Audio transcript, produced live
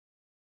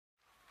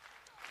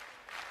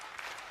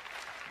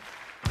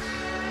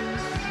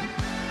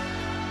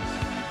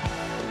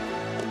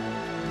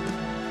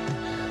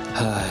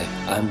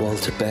I'm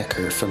Walter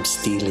Becker from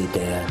Steely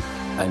Dan.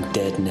 I'm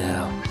dead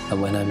now,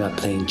 and when I'm not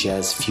playing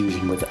jazz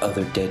fusion with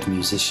other dead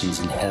musicians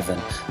in heaven,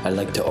 I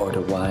like to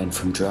order wine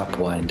from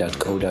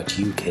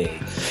dropwine.co.uk.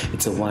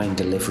 It's a wine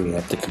delivery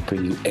app that can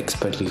bring you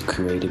expertly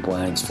curated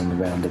wines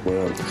from around the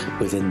world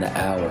within the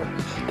hour.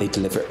 They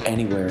deliver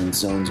anywhere in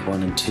zones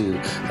 1 and 2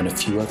 and a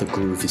few other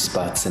groovy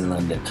spots in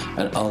London,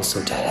 and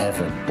also to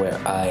heaven, where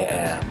I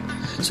am.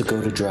 So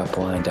go to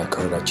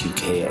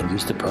dropwine.co.uk and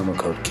use the promo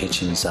code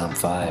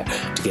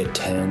KitchenIsOnFire to get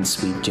 10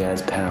 sweet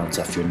jazz pounds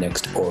off your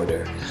next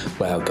order.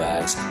 Wow,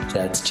 guys,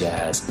 that's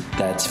jazz,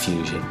 that's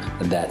fusion,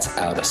 and that's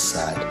out of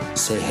sight.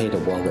 Say hey to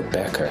Walter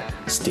Becker,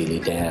 Steely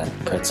Dan,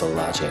 Pretzel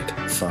Logic,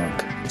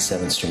 Funk,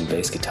 7-string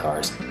bass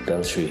guitars,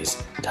 bell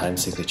trees, time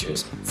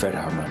signatures, fret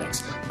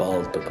harmonics,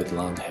 bald but with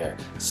long hair,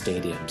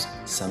 stadiums,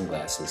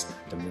 sunglasses,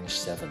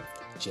 diminished 7th,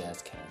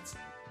 jazz cats.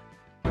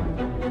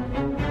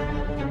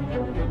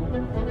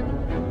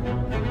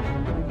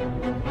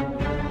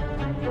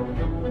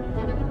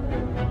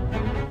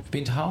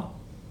 Been to Hull?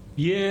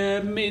 Yeah,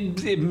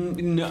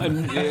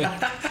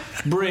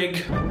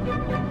 Brig.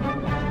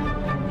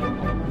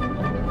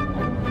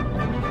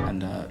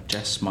 And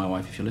Jess, my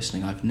wife, if you're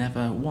listening, I've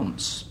never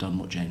once done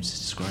what James is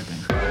describing.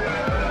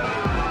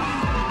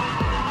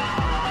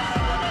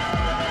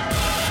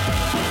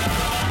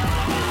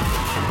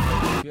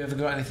 Have you ever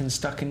got anything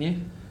stuck in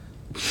you?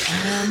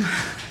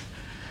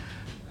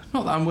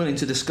 Not that I'm willing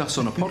to discuss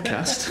on a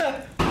podcast.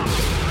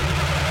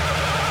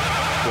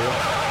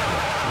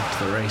 Off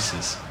to the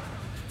races.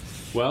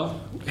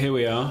 Well, here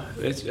we are.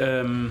 It's,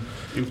 in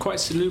quite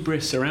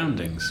salubrious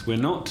surroundings. We're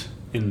not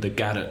in the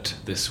Garret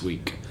this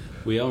week.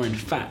 We are, in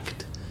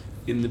fact,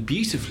 in the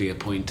beautifully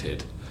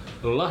appointed,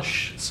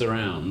 lush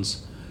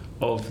surrounds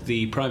of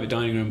the private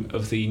dining room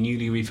of the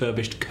newly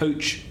refurbished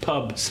coach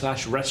pub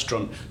 /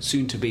 restaurant,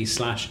 soon to be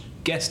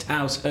 / guest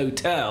house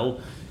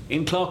hotel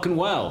in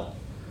Clerkenwell.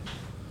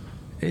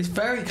 It's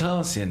very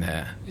classy in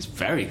here. It's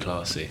very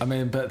classy. I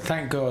mean, but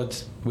thank God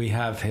we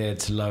have here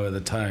to lower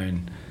the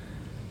tone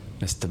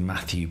Mr.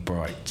 Matthew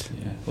Bright.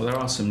 Yeah. Well, there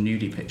are some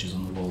nudie pictures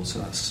on the wall, so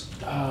that's...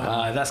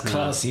 that's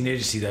classy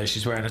nudity, though.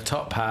 She's wearing a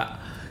top hat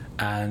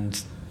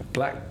and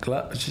black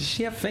gloves. Does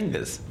she have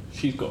fingers?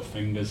 She's got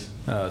fingers.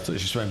 Oh, I thought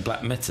she was wearing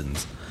black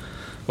mittens.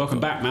 Welcome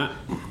back, Matt.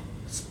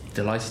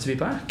 Delighted to be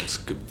back. It's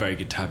good, very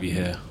good to have you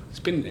here.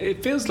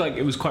 It feels like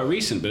it was quite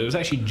recent, but it was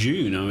actually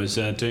June. I was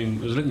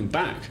looking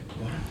back.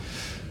 Wow.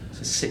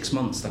 So 6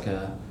 months, like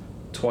a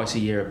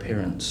twice-a-year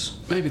appearance.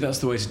 Maybe that's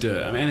the way to do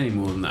it. I mean, any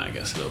more than that, I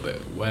guess, a little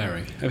bit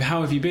wary. How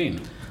have you been?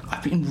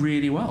 I've been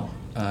really well.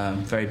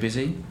 Very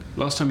busy.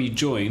 Last time you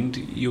joined,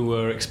 you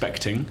were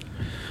expecting.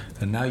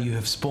 And now you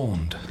have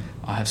spawned.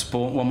 I have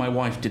spawned. Well, my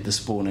wife did the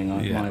spawning.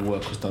 My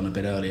work was done a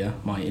bit earlier.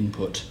 My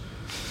input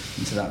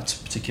into that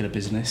particular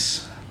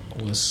business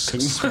was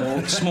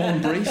small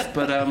and brief,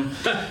 but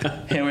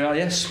here we are.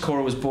 Yes,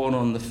 Cora was born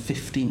on the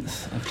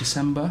 15th of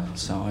December,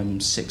 so I'm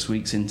 6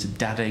 weeks into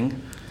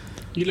dadding.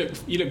 You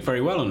look very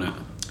well on it.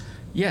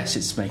 Yes,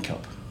 it's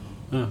makeup.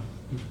 Oh,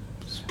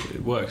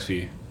 it works for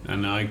you,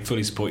 and I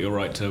fully support your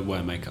right to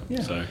wear makeup.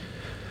 Yeah.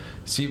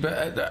 So,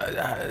 but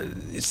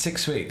it's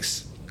 6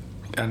 weeks.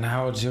 And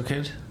how old is your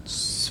kid?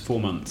 It's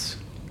 4 months.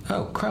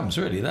 Oh, crumbs,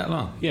 really? That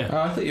long? Yeah.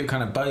 Oh, I thought you were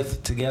kind of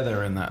both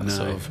together in that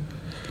sort of...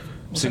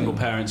 Single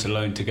parents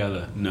alone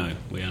together? No,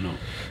 we are not.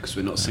 Because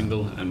we're not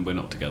single and we're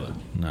not together.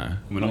 No.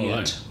 We're not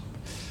alone.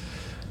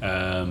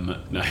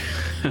 No.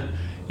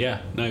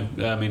 Yeah, no.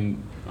 I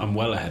mean, I'm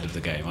well ahead of the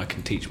game. I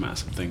can teach Matt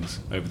some things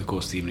over the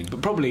course of the evening,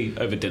 but probably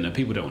over dinner.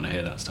 People don't want to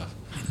hear that stuff.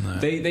 No.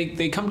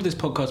 They come to this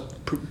podcast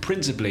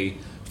principally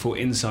for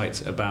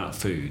insights about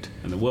food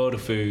and the world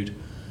of food.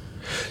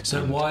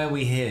 So why are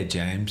we here,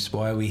 James?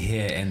 Why are we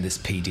here in this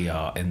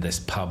PDR, in this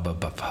pub?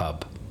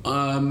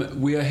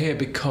 We are here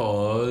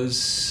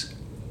because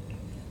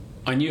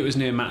I knew it was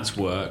near Matt's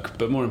work,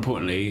 but more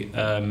importantly,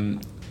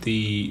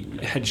 the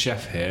head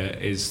chef here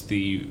is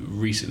the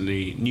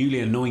newly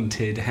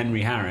anointed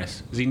Henry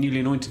Harris. Is he newly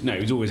anointed? No,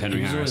 he was always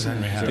Henry Harris.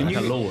 Like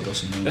a lord or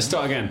something. Let's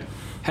start again.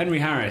 Henry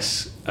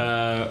Harris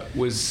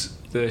was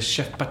the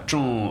chef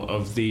patron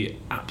of the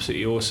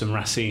absolutely awesome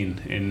Racine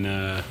in,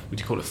 what do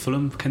you call it,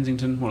 Fulham,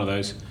 Kensington? One of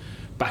those.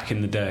 Back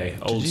in the day,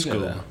 old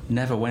school.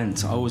 Never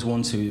went. I always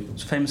want to.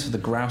 It's famous for the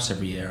grouse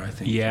every year, I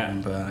think. Yeah.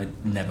 But I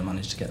never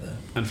managed to get there.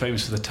 And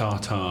famous for the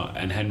tartare.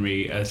 And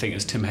Henry, I think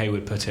as Tim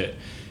Hayward put it,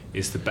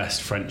 is the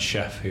best French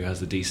chef who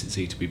has the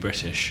decency to be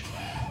British.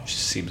 Which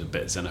seems a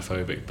bit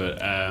xenophobic, but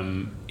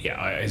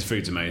his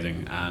food's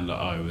amazing. And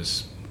I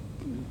was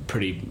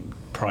pretty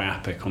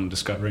priapic on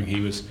discovering he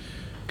was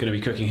going to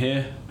be cooking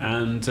here.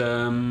 And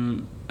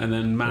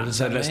then Matt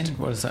said,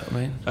 What does that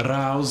mean?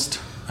 Aroused.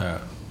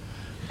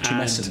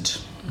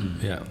 Tumescent.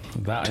 Yeah,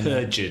 that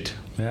turgid.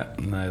 Yeah,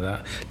 know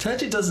that.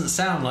 Turgid doesn't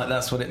sound like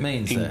that's what it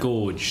means.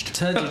 Engorged.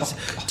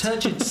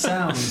 Turgid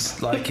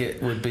sounds like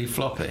it would be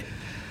floppy.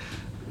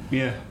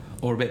 Yeah,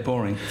 or a bit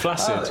boring.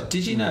 Flaccid.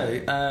 Did you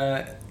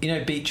know?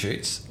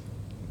 Beetroots.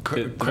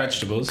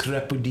 Vegetables.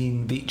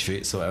 Crepidine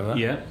beetroots or whatever.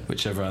 Yeah.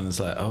 Which everyone's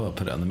like, I'll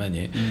put it on the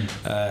menu.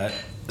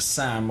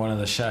 Sam, one of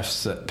the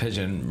chefs at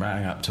Pigeon,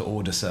 rang up to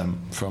order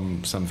some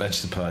from some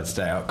vegetable supplier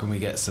today. How can we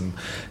get some,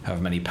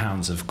 however many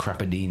pounds of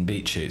Crapadine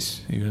beet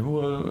shoots? You go,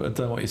 well, I don't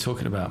know what you're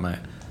talking about, mate.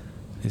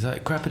 He's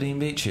like, Crapadine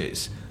beet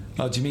shoots?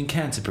 Oh, do you mean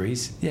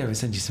Canterbury's? Yeah, we'll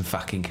send you some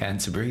fucking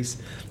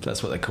Canterbury's.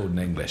 That's what they're called in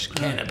English.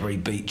 Canterbury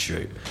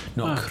beetroot,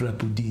 not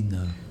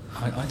Crapadino.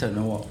 I don't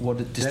know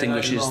what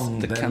distinguishes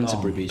the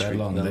Canterbury beetroot. They're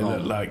long. They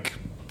look like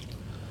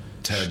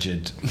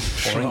turgid.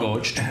 Or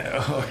engorged.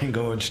 Or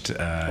engorged.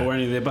 Or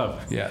any of the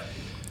above. Yeah.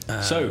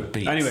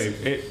 Beets.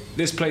 Anyway,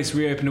 this place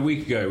reopened a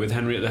week ago with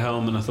Henry at the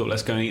helm, and I thought,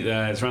 let's go and eat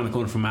there. It's around the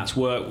corner from Matt's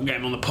work. We'll get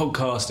him on the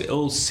podcast. It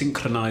all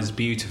synchronised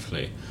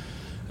beautifully.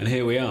 And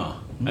here we are.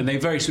 And they're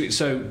very sweet.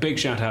 So big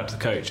shout out to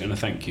the coach and a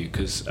thank you,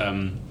 because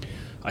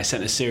I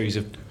sent a series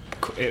of,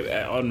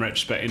 in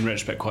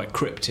retrospect, quite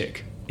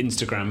cryptic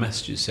Instagram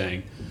messages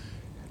saying,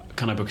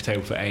 can I book a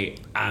table for 8,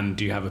 and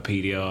do you have a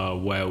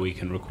PDR where we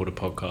can record a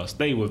podcast?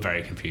 They were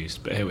very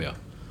confused, but here we are.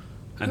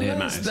 And here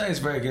Matt is. That is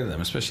very good of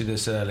them, especially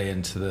this early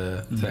into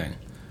the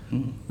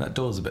thing. That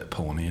door's a bit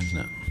porny, isn't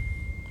it?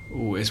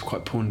 Oh, it's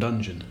quite porn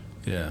dungeon.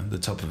 Yeah, the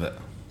top of it.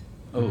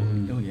 Oh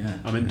yeah.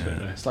 I'm into it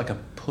though. It's like a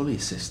pulley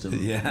system.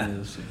 Yeah.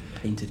 With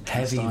painted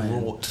heavy iron.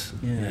 wrought.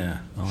 Yeah.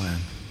 Iron.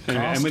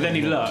 Anyway, and with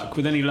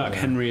any luck,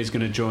 Henry is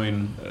going to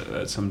join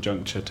at some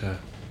juncture to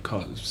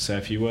say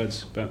a few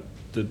words about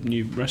the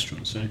new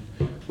restaurant. So,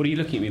 what are you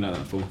looking at me like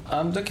that for?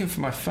 I'm looking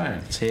for my phone.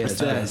 It's here. Is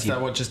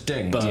that what just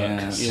dinged? Burke.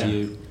 Yeah.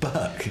 You.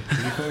 Burke. You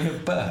call me a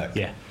Burke?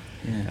 Yeah.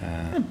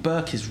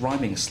 Burke is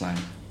rhyming slang.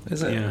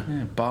 Is it? Yeah.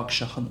 Yeah.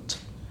 Berkshire Hunt.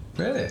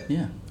 Really?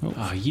 Yeah.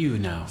 Oh, you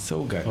now. It's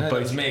all good. Well, No, both-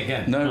 that was me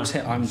again. No,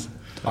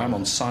 I'm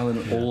on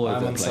silent all over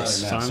I'm the on place.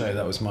 silent now. Sorry,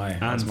 that was my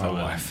fine.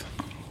 wife.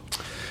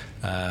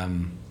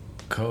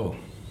 Cool.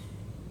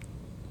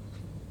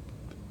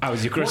 How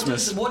was your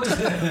Christmas? What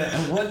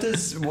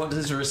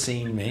does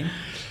Racine mean?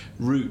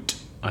 Root,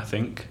 I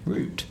think.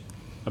 Root.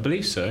 I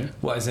believe so.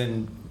 What, as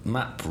in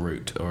map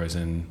root, or as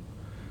in?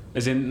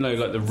 As in, no,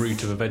 like the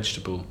root of a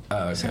vegetable.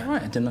 Oh, Is that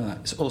right? I didn't know that.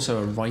 It's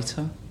also a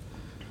writer,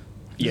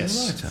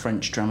 Yes. Writer.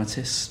 French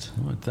dramatist.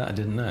 Oh, that I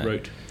didn't know.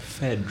 Root.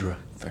 Phèdre.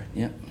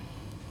 Yeah.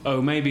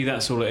 Oh, maybe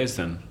that's all it is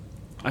then.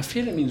 I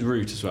feel it means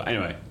root as well.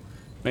 Anyway,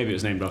 maybe it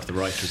was named after the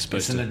writer.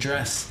 It's an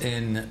address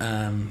in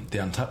The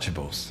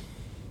Untouchables,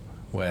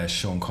 where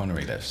Sean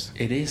Connery lives.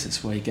 It is.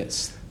 It's where he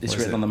gets. It's What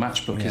is written it? on the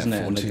matchbook, Yeah, isn't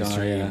it? And the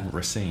 423 guy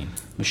Racine.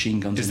 machine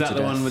guns. Is him that to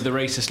the one death. with the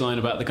racist line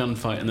about the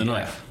gunfight and the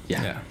knife?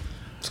 Yeah.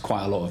 There's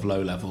quite a lot of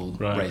low-level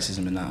Right.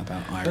 racism in that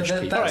about Irish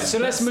that- people. All right, so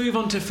let's move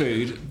on to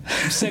food.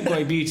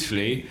 Segue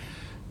beautifully.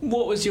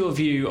 What was your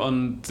view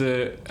on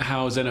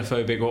how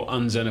xenophobic or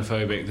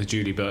unxenophobic the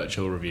Julie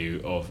Birchall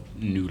review of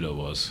Nula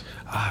was?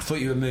 I thought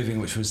you were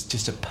moving, which was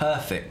just a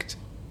perfect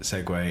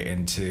segue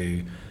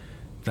into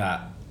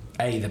that.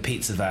 The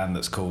pizza van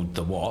that's called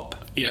the Wop,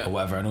 Yeah. or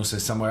whatever, and also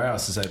somewhere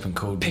else is open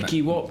called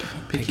Picky Wop.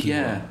 Picky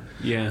yeah. Wop.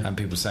 Yeah. And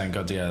people saying,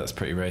 God, yeah, that's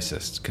pretty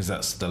racist, because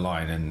that's the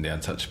line in The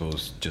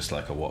Untouchables, just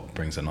like a Wop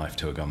brings a knife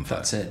to a gunfight.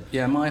 That's it.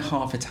 Yeah, my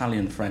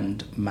half-Italian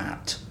friend,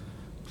 Matt,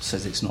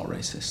 says it's not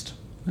racist.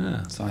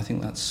 Yeah. So I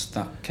think that's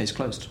that case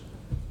closed.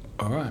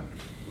 All right.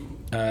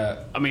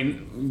 I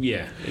mean,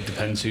 yeah, it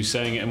depends who's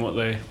saying it and what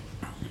they,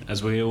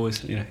 as we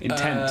always,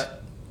 intent.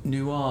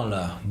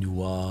 Nuala.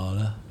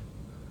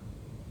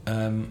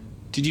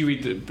 Did you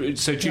read the?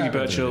 So Julie Yeah, I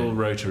read Birchall it.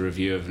 wrote a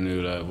review of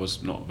Nula.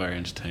 Was not very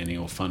entertaining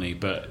or funny,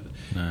 but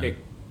No.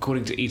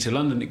 according to Eater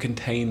London, it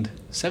contained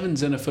 7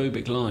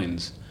 xenophobic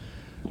lines.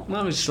 And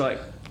I was just like,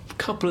 a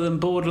couple of them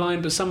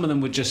borderline, but some of them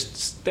were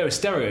just there were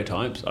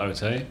stereotypes, I would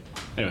say.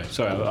 Anyway,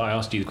 sorry, I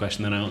asked you the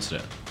question, then I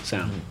answered it.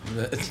 Sam,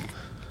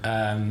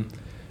 I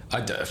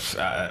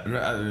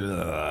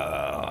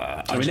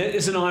mean,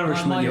 it's an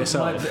Irishman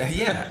yourself.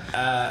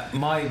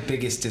 My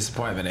biggest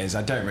disappointment is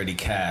I don't really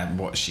care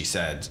what she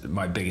said.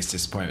 My biggest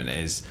disappointment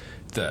is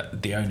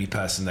that the only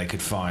person they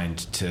could find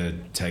to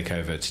take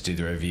over to do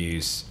the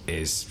reviews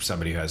is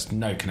somebody who has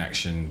no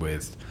connection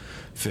with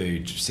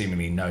food,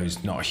 seemingly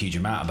knows not a huge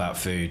amount about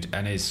food,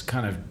 and is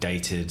kind of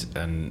dated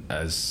and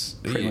as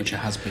Pretty much a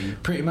has-been.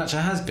 Pretty much a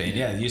has-been.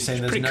 Yeah, you're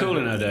saying there's pretty cool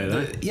in her day,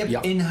 though.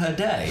 Yeah, in her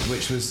day,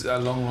 which was a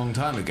long, long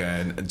time ago,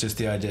 and just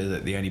the idea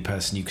that the only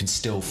person you can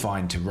still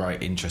find to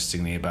write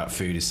interestingly about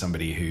food is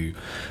somebody who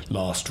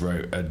last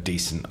wrote a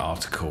decent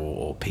article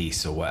or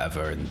piece or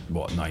whatever in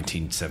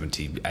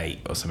 1978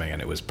 or something,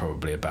 and it was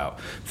probably about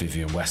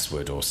Vivienne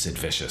Westwood or Sid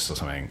Vicious or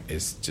something,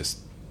 is just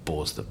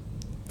bores the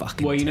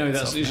fucking. Well, tits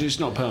that's off me. it's just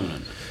not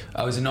permanent.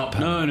 Oh, is it not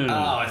permanent? No.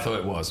 Oh, I thought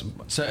it was.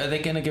 So are they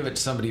going to give it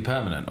to somebody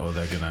permanent, or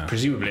they're going to?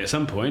 Presumably at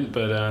some point,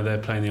 but they're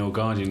playing the old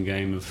Guardian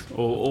game of,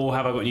 or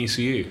have I got news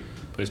for you?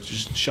 But it's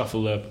just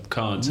shuffle the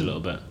cards a little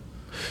bit.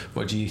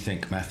 What do you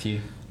think,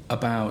 Matthew?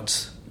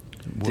 About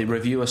the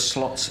reviewer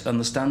slot and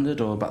the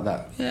standard, or about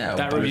that? Yeah,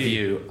 that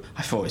review.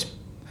 I thought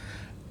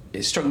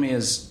it struck me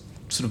as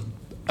sort of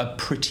a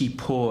pretty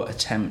poor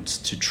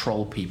attempt to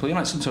troll people. You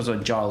know, like sometimes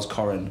when Giles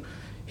Corrin,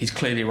 he's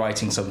clearly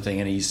writing something,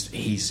 and he's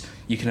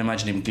you can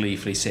imagine him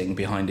gleefully sitting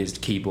behind his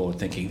keyboard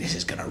thinking, this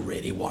is going to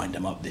really wind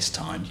him up this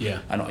time. Yeah.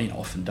 And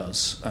often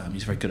does.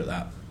 He's very good at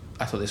that.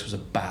 I thought this was a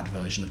bad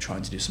version of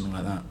trying to do something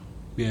like that.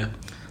 Yeah.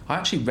 I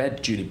actually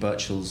read Julie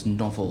Burchill's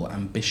novel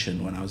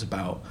Ambition when I was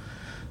about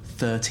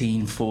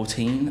 13,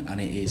 14,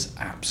 and it is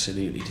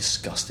absolutely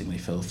disgustingly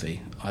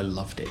filthy. I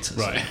loved it as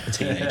a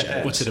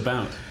teenager. What's it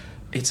about?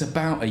 It's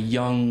about a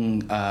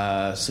young,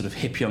 sort of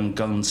hip young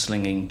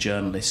gunslinging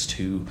journalist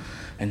who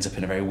ends up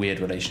in a very weird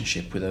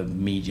relationship with a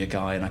media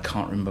guy, and I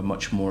can't remember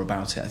much more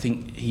about it. I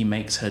think he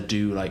makes her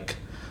do like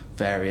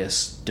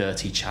various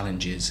dirty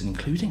challenges,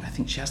 including I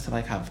think she has to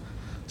like have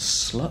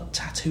slut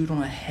tattooed on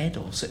her head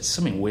or so. It's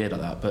something weird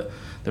like that, but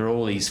there are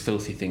all these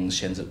filthy things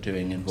she ends up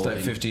doing involving...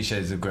 It's like 50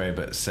 Shades of Grey,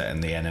 but set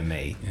in the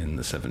NME in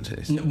the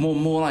 70s.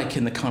 More like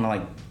in the kind of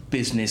like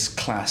business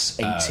class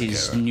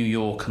 80s New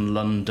York and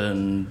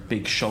London,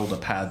 big shoulder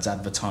pads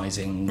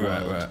advertising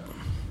world. Right.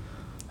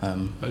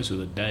 Those were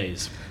the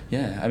days.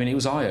 Yeah, I mean, it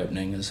was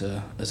eye-opening as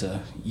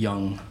a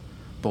young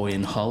boy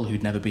in Hull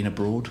who'd never been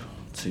abroad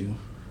to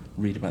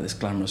read about this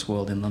glamorous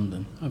world in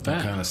London.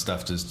 That kind of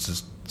stuff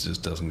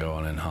just doesn't go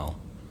on in Hull.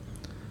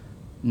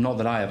 Not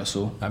that I ever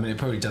saw. I mean, it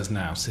probably does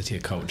now, City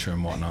of Culture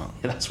and whatnot.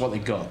 Yeah, that's what they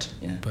got,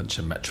 yeah. Bunch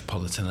of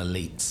metropolitan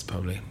elites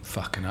probably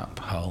fucking up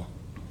Hull.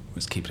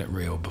 Was keeping it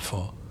real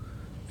before.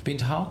 Have you been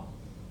to Hull?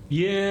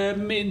 Yeah,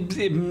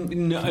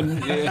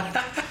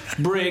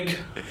 Brig,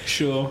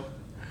 sure.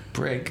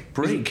 Brig?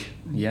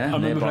 Yeah, I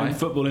remember nearby. playing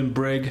football in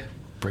Brig.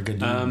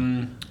 Brigadoon.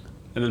 And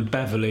then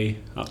Beverley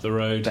up the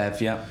road.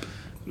 Bev, yeah.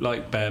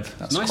 Like Bev.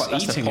 That's nice the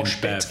eating in posh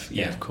Bev. bit.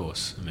 Yeah, of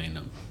course. I mean...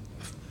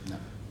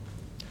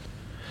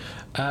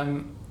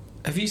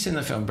 Have you seen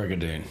the film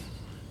Brigadoon?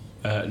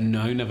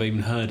 No, never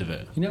even heard of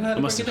it. You never heard I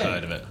of must Brigadoon? have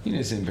heard of it. You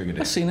never seen Brigadoon?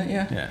 I've seen it,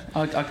 yeah. Yeah.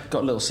 I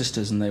got little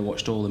sisters and they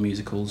watched all the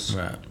musicals.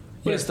 Right.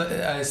 Well, it's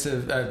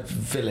a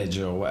village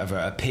or whatever.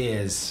 It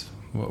appears.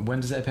 When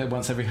does it appear?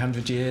 Once every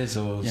 100 years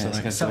or Yeah,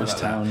 something? it's like a ghost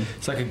town.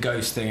 It's like a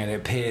ghost thing, and it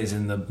appears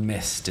in the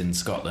mist in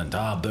Scotland.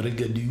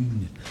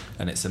 Brigadoon,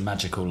 and it's a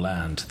magical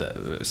land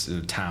it's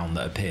a town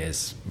that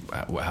appears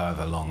for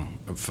however long.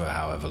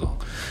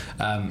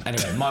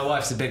 Anyway, my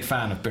wife's a big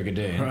fan of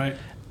Brigadoon, Right.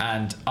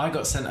 And I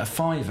got sent a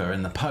 £5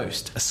 in the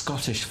post, a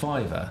Scottish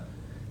 £5.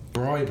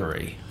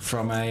 Bribery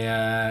from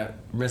a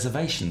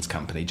reservations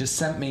company just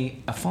sent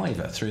me a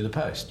 £5 through the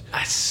post.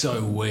 That's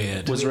so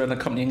weird. Was there an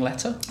accompanying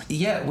letter?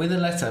 Yeah, with a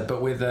letter,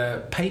 but with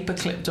a paper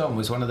clipped on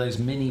was one of those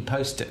mini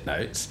post-it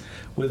notes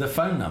with a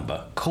phone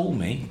number. Call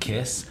me,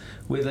 kiss,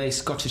 with a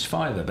Scottish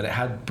 £5, but it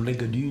had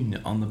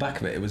Brigadoon on the back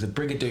of it. It was a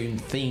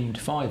Brigadoon themed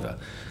 £5,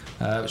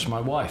 which my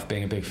wife,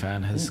 being a big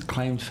fan, has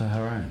claimed for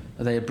her own.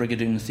 Are they a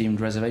Brigadoon themed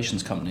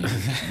reservations company?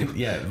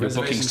 Yeah, Your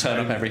bookings turn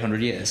up every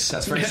 100 years.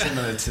 That's very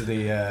similar to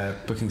the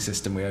booking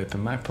system we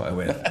open Magpie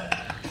with.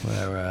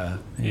 Where,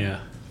 Yeah,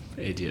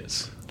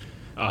 idiots.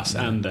 Us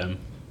and them.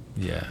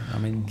 Yeah, I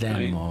mean,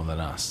 them more than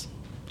us.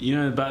 You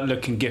know about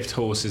looking gift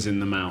horses in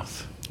the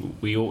mouth?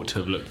 We ought to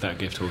have looked that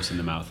gift horse in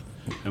the mouth.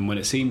 And when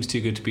it seems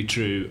too good to be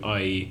true,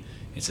 i.e.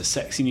 it's a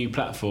sexy new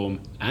platform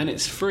and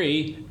it's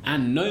free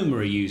and Noma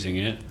are using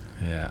it,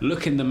 yeah.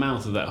 Look in the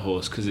mouth of that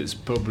horse because it's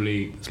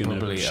probably going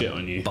to shit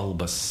on you.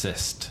 Bulbous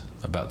cyst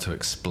about to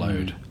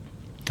explode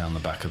down the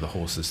back of the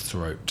horse's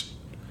throat.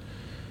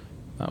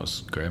 That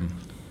was grim.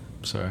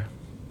 Sorry.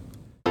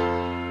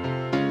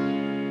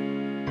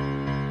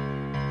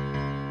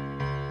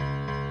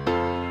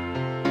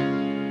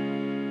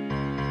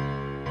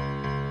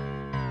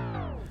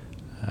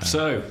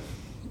 So,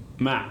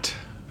 Matt,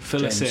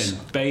 fill us James. in.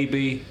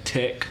 Baby,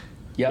 tick.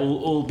 Yep.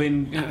 All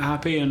been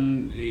happy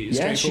and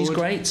Yeah, she's straightforward?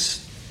 great.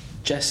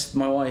 Jess,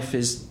 my wife,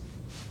 is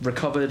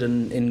recovered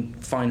and in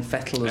fine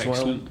fettle as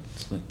Excellent. well.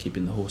 It's like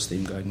keeping the horse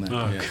theme going there.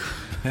 Oh,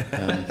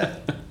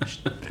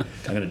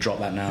 I'm going to drop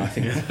that now. I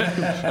think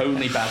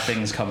only bad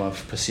things come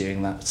of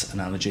pursuing that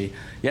analogy.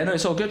 Yeah, no,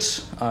 it's all good.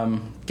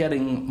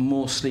 Getting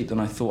more sleep than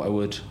I thought I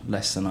would,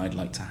 less than I'd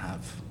like to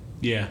have.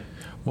 yeah.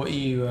 What are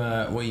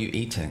you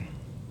eating?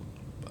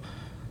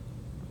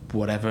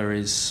 Whatever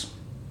is.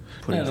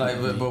 put in front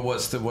of me. But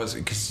what's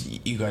because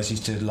you guys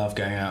used to love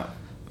going out.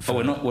 Oh,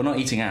 we're not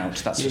eating out.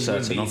 That's Yeah, for you wouldn't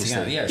certain. be eating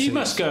Obviously, out, yeah. You so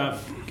must go out,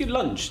 get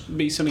lunch,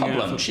 be something pub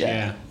out lunch. for,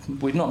 Yeah.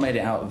 We've not made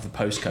it out of the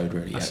postcode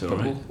really That's yet, all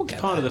but right. we'll get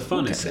Part of there. the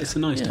fun. We'll It's get a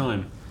nice there.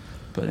 time.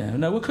 But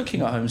no, we're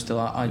cooking at home still.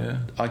 Yeah.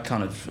 I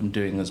kind of am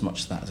doing as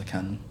much of that as I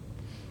can,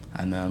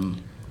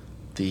 and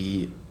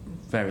the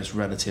various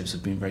relatives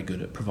have been very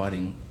good at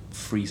providing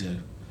freezer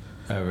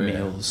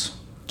meals,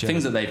 Do you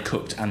things have- that they've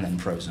cooked and then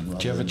frozen. Do you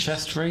have a rather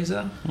chest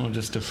freezer or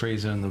just a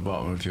freezer in the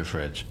bottom of your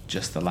fridge? than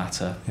just the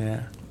latter.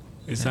 Yeah.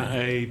 Is that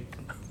a...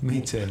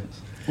 Me too.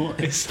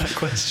 What is that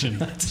question?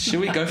 Should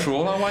we go through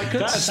all our white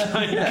goods?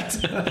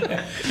 That's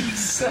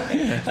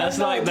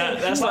like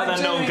that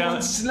Noel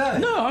Gallagher.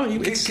 No, I mean,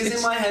 Because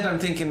in my head I'm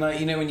thinking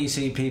when you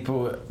see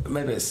people,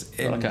 maybe it's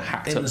in, Like a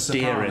hacked in up the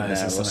deer in Sopranos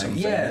there or something. something.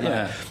 Yeah,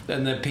 Yeah.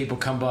 and then people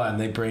come by and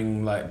they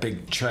bring like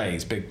big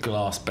trays, big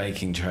glass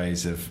baking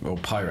trays or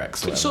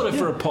Pyrex. Or Sort of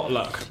for a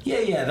potluck.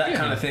 Yeah, that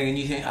kind of thing, and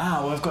you think,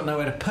 I've got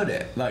nowhere to put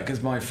it, like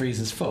because my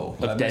freezer's full.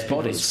 Like, dead most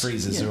people's bodies.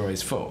 freezers are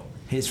always full.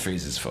 His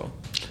freezer's full.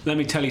 Let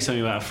me tell you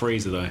something about a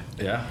freezer, though.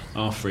 Yeah.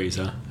 Our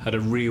freezer had a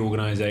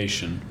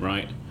reorganisation,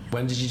 right?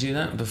 When did you do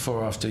that?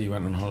 Before or after you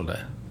went on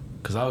holiday?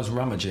 Because I was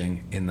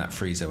rummaging in that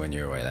freezer when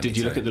you were away. Did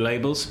you look at the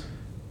labels?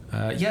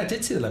 Yeah, I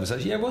did see the labels.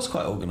 Actually, yeah, it was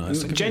quite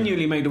organised. It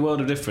genuinely made a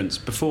world of difference.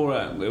 Before,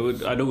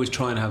 I'd always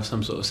try and have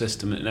some sort of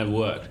system, and it never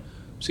worked.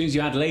 As soon as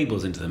you add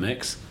labels into the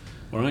mix,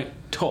 all right,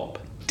 top,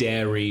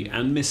 dairy,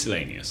 and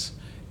miscellaneous.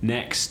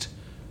 Next,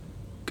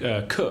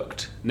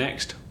 cooked.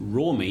 Next,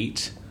 raw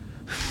meat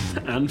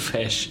and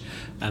fish,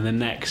 and then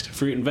next,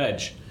 fruit and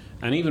veg.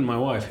 And even my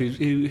wife,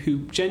 who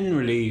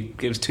generally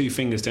gives 2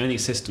 fingers to any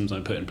systems I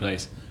put in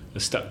place,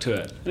 has stuck to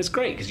it. And it's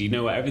great because you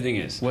know what everything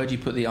is. Where do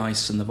you put the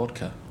ice and the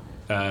vodka?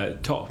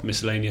 Top,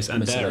 miscellaneous,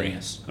 and dairy.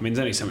 I mean, there's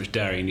only so much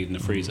dairy you need in the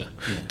freezer.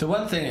 Yeah. The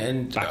one thing,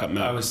 and Backup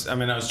milk. I was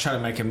trying to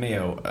make a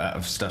meal out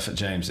of stuff at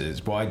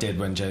James's. What I did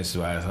when James was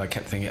away, I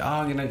kept thinking,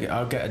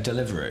 I'll get a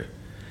Deliveroo.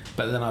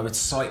 But then I would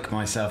psych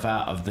myself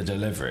out of the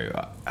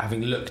Deliveroo.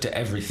 Having looked at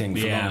everything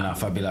for long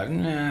enough, I'd be like,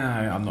 no,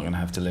 I'm not going to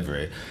have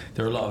Deliveroo.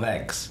 There are a lot of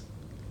eggs.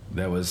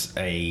 There was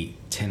a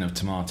tin of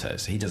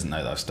tomatoes. He doesn't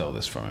know that I stole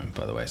this from him,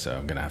 by the way, so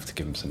I'm going to have to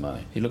give him some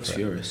money. He looks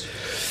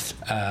furious.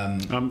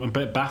 I'm a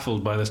bit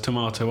baffled by this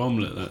tomato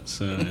omelette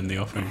that's in the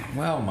offering.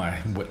 Well,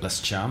 my witless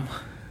chum,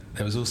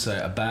 there was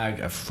also a bag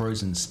of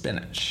frozen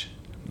spinach.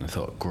 And I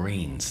thought,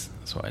 greens,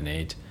 that's what I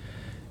need.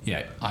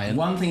 Yeah,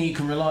 one thing you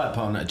can rely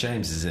upon at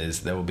James's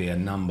is there will be a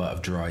number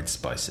of dried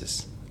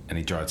spices.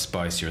 Any dried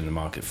spice you're in the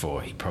market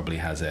for, he probably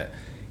has it.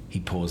 He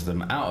pours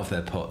them out of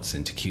their pots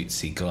into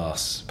cutesy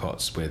glass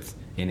pots with,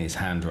 in his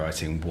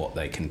handwriting, what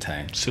they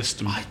contain.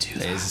 System. I do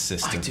that. It is a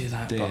system. I do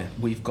that, but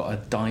we've got a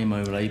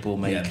Dymo label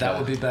maker. Yeah, that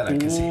would be better,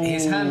 because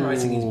his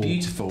handwriting is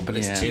beautiful, but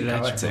it's too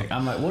poetic.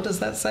 I'm like, what does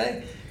that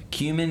say?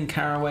 Cumin,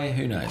 caraway,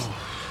 who knows?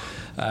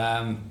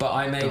 But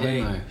I made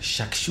a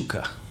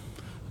shakshuka.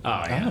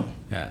 Oh, yeah.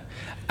 Yeah.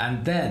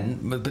 And then,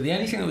 but the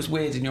only thing that was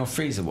weird in your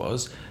freezer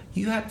was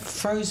you had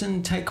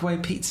frozen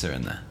takeaway pizza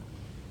in there.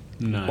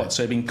 No. What,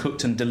 so it'd been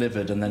cooked and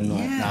delivered and then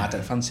I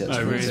don't fancy it.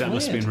 Oh, really? That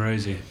must have been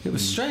rosy. It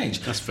was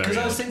strange. That's very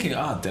Because I was thinking,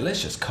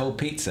 delicious, cold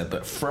pizza,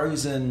 but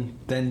frozen,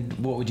 then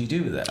what would you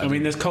do with it? I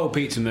mean, there's cold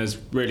pizza and there's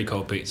really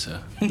cold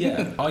pizza.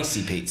 Yeah,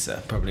 icy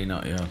pizza, probably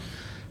not, yeah.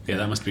 Yeah,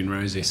 that must have been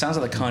rosy. It sounds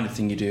like the kind of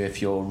thing you do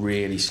if you're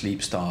really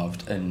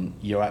sleep-starved and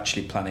you're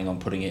actually planning on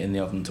putting it in the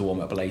oven to warm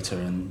up later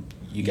and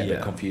you get a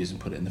bit confused and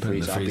put it in the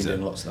freezer. I've been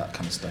doing lots of that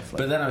kind of stuff.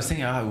 But then I was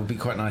thinking, it would be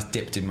quite nice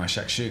dipped in my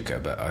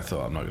shakshuka, but I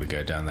thought I'm not going to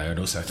go down there. And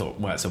also I thought,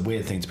 well, it's a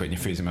weird thing to put in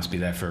your freezer. It must be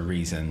there for a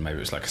reason. Maybe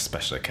it was like a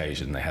special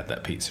occasion. They had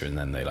that pizza and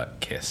then they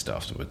kissed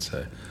afterwards.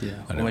 So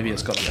or maybe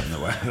it's got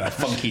a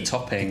funky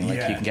topping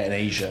like you can get in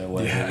Asia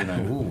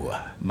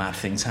where mad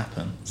things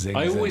happen.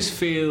 I always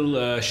feel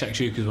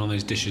shakshuka is one of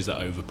those dishes that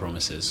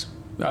overpromises.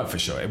 Oh, for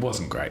sure. It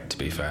wasn't great, to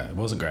be fair. It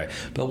wasn't great.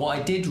 But what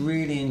I did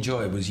really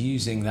enjoy was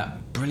using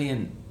that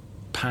brilliant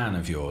pan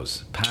of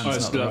yours. Pan's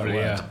it's not the lovely,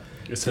 right word.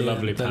 It's a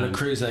lovely pan. The Le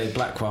Creuset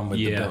black one with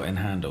the built-in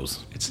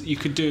handles. That's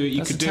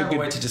a terrible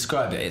way to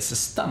describe it. It's a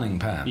stunning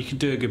pan. You could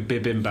do a good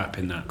bibimbap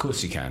in that. Of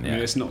course you can, yeah. I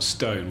mean, it's not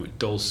stone with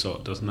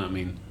dulcet. Doesn't that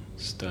mean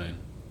stone?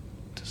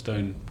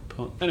 Stone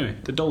pot. Anyway,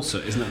 the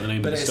dulcet, isn't that the name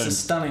of the stone? But it's a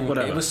stunning...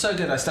 Whatever. It was so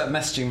good I started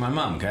messaging my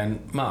mum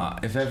going, Ma,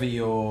 if ever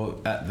you're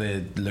at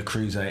the Le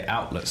Creuset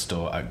outlet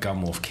store at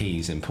Gunwharf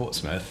Quays in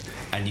Portsmouth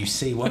and you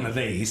see one of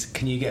these,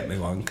 can you get me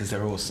one? Because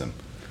they're awesome.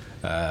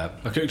 I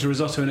cooked a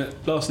risotto in it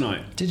last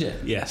night. Did you?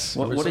 Yes.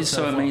 What is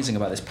so amazing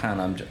about this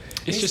pan?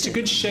 It's just a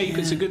good shape.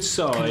 It's a good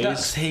size.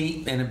 Conducts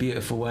heat in a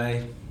beautiful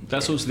way.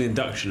 That's also the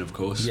induction, of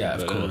course. Yeah,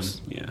 of course.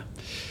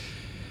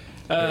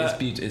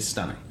 It's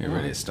stunning. It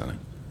really is stunning.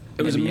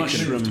 It was a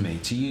mushroom. Moved me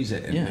to use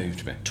it. It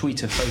moved me.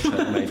 Tweet a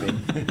photo, maybe.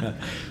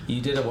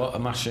 You did a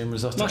mushroom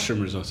risotto.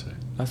 Mushroom risotto.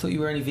 I thought you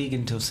were only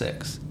vegan till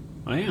 6.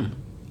 I am.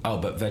 Oh,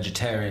 but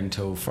vegetarian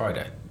till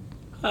Friday.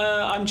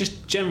 I'm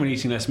just generally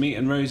eating less meat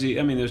and rosy.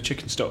 I mean, there's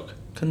chicken stock.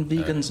 Can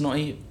vegans not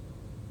eat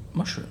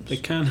mushrooms? They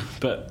can,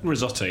 but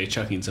risotto, you're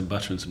chucking some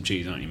butter and some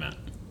cheese, aren't you, Matt?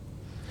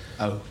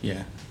 Oh,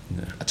 yeah.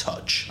 A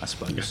touch, I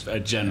suppose.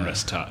 A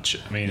generous touch.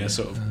 I mean, it's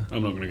sort of.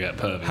 I'm not going to get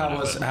pervy.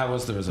 How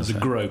was the risotto? It was a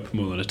grope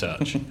more than a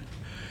touch.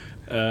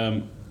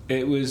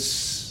 It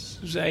was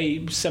a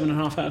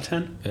 7.5 out of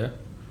 10. Yeah.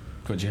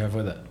 What did you have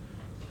with it?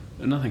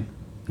 Nothing.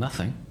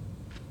 Nothing.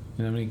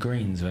 You don't have any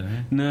greens or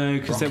anything? No,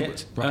 because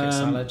rocket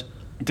salad.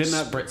 Didn't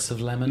have spritz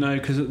of lemon. No,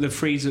 because the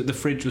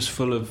fridge was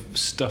full of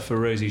stuff for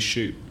Rosie's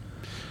shoot.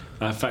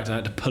 In fact, I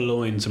had to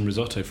purloin some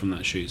risotto from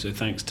that shoot. So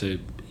thanks to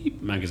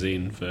Eep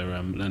magazine for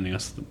lending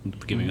us,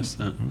 for giving us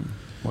that.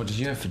 What did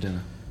you have for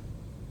dinner?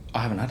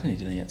 I haven't had any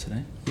dinner yet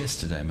today.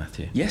 Yesterday,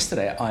 Matthew.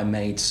 Yesterday, I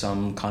made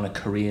some kind of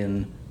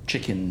Korean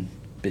chicken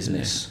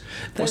business.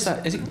 Yeah. What's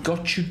that? Is it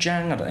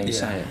gochujang? I don't know how you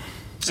say it.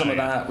 Some of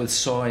that with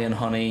soy and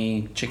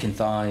honey, chicken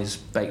thighs,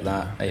 baked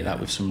that, ate that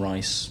with some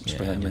rice,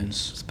 spring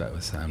onions. It's better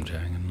with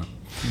samjang, isn't it?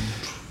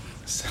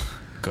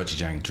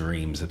 Gochujang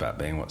dreams about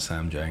being what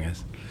samjang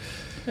is.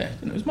 Yeah,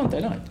 it was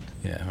Monday night.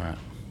 Yeah, right.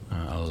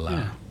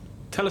 I'll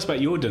Tell us about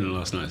your dinner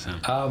last night,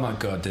 Sam. Oh my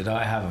God, did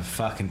I have a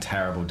fucking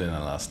terrible dinner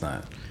last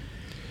night?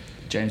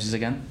 James's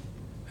again?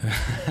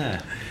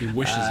 He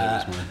wishes it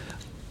was mine.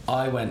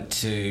 I went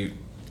to...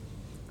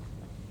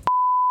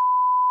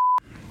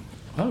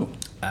 Oh.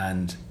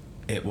 And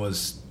it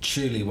was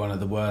truly one of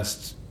the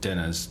worst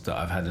dinners that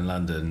I've had in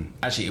London.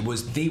 Actually, it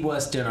was the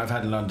worst dinner I've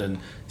had in London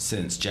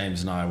since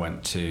James and I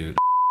went to...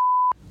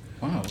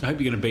 Wow. I hope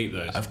you're going to beat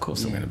those. Of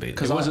course I'm going to beat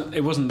them. Because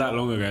it wasn't that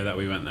long ago that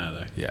we went there,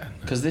 though. Yeah.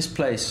 Because this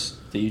place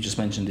that you just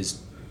mentioned is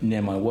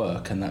near my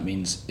work, and that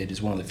means it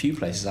is one of the few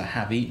places I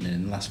have eaten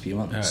in the last few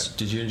months.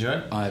 Did you enjoy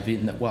it? I've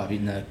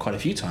eaten there quite a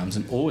few times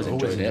and always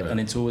enjoyed it, and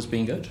it's always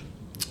been good.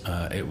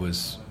 It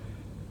was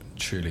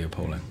truly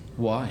appalling.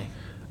 Why?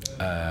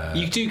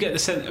 You do get the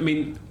sense, I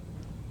mean,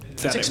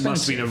 that it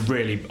must have been a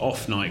really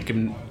off night,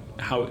 given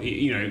how,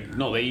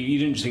 not that you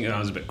didn't just think that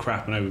was a bit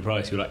crap and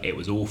overpriced, you were like, it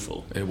was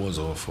awful. It was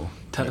awful.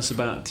 Tell us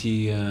about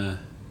the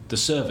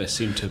service.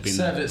 Seemed to have been...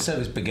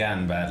 Service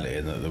began badly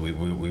in that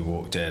we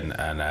walked in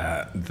and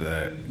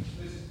the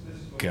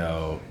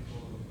girl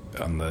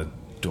on the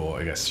door,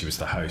 I guess she was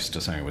the host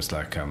or something, was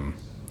like,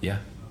 yeah.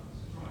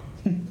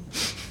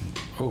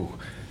 Oh,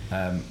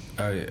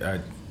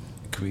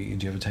 do you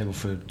have a table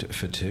for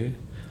two?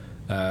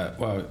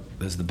 Well,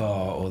 there's the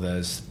bar or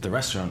there's the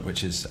restaurant,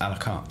 which is a la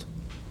carte.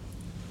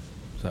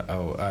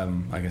 So,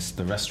 I guess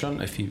the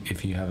restaurant, if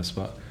you have a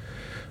spot,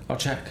 I'll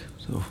check.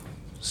 So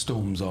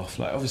storms off,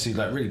 like obviously,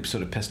 like really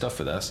sort of pissed off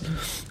with us.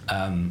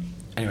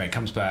 Anyway,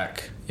 comes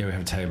back. Yeah, we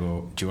have a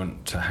table. Do you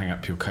want to hang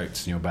up your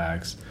coats and your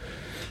bags?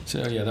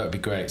 So yeah, that would be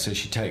great. So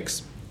she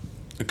takes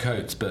the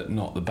coats, but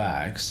not the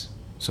bags.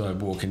 So I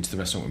walk into the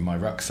restaurant with my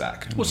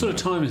rucksack. What sort of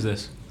time is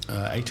this?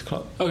 8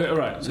 o'clock. Okay, all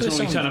right. So it's not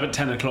like you turn up at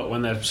 10 o'clock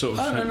when they're sort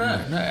of...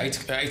 No,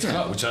 8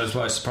 o'clock, which I was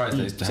quite surprised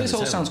they So this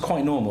all sounds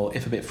quite normal,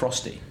 if a bit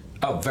frosty.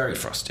 Oh, very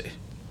frosty.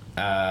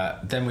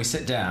 Then we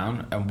sit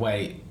down and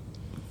wait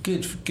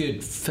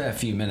good fair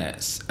few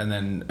minutes, and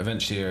then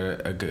eventually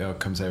a girl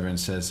comes over and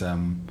says,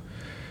 can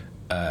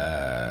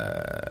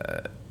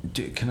I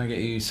get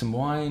you some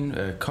wine,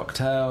 a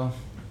cocktail?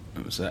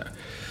 What was that?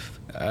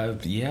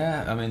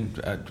 Yeah, I mean,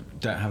 I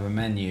don't have a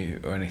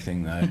menu or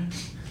anything though.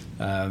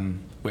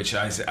 Which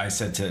I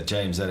said to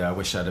James earlier, I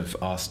wish I'd have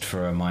asked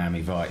for a Miami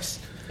Vice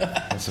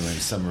or something,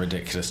 some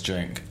ridiculous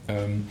drink.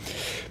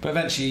 But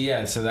eventually,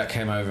 yeah, so that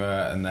came over,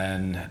 and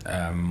then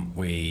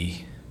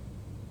we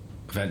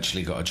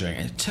eventually got a drink.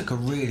 It took a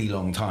really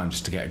long time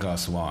just to get a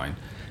glass of wine,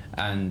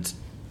 and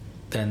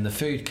then the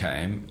food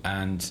came,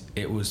 and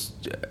it was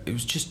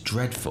just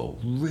dreadful,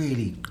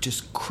 really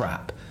just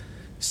crap,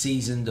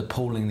 seasoned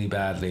appallingly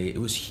badly. It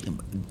was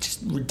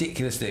just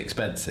ridiculously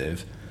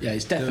expensive. Yeah,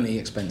 it's definitely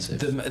expensive.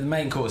 The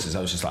main courses,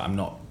 I was just like, I'm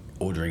not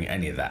ordering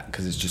any of that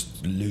because it's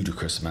just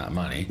ludicrous amount of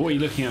money. What are you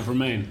looking at for a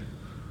main?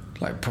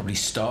 Like probably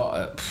start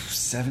at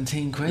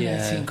 17 quid,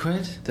 yeah. 18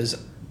 quid.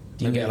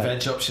 You can get a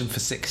veg option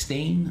for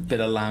 16. Bit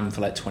of lamb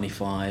for like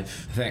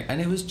 25. And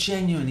it was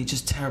genuinely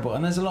just terrible.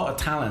 And there's a lot of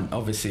talent,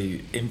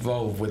 obviously,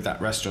 involved with that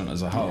restaurant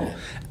as a whole. Yeah.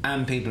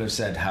 And people have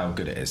said how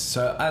good it is.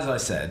 So, as I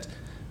said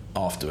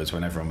afterwards,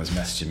 when everyone was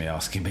messaging me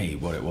asking me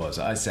what it was,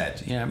 I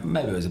said,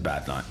 maybe it was a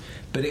bad night.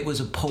 But it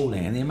was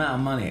appalling. And the amount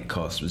of money it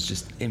cost was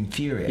just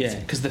infuriating. Yeah,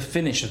 because the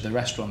finish of the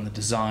restaurant, the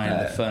design,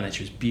 the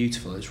furniture is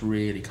beautiful. It's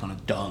really kind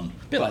of done.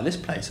 A bit like this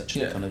place,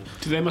 actually. Yeah. Kind of.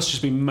 They must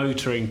just be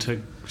motoring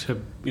to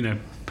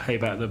pay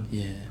back the...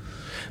 Yeah.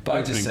 But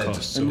I just said...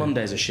 Costs, and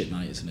Monday's a shit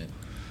night, isn't it?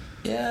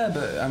 Yeah,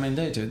 but, I mean,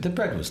 they do. The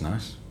bread was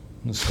nice.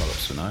 The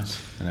scallops were nice.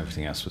 And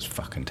everything else was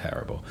fucking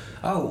terrible.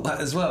 Oh,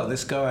 as well,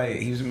 this guy,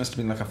 he must have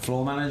been like a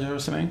floor manager or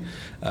something.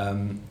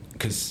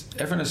 Because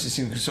everyone else just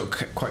seemed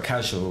sort of quite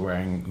casual,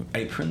 wearing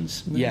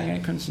aprons,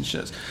 aprons and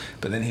shirts.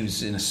 But then he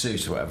was in a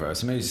suit or whatever.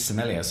 So maybe he was a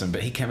sommelier or something.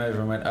 But he came over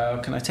and went, "Oh,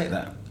 can I take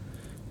that?"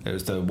 It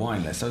was the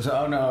wine list. I was like,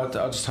 "Oh no,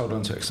 I'll just hold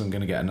on to it because I'm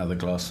going to get another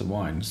glass of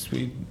wine." So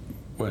we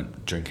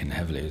weren't drinking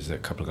heavily. It was a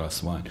couple of glasses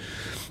of wine.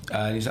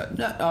 And he's like,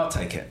 "No, I'll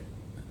take it."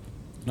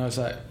 And I was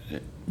like,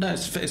 "No,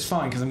 it's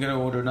fine because I'm going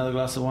to order another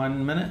glass of wine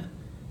in a minute."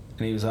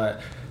 And he was like,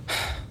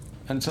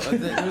 and so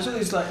there was all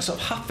this like sort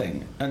of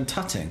huffing and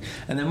tutting.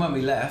 And then when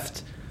we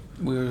left,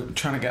 we were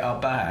trying to get our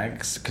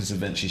bags because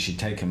eventually she'd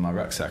taken my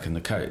rucksack and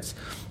the coats,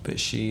 but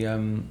she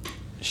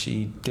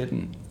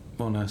didn't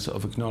want to sort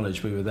of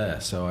acknowledge we were there,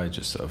 so I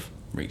just sort of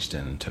reached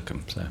in and took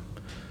them. So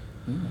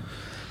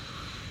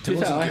to be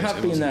fair, I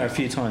have been there a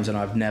few times and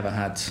I've never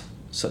had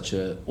such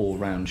a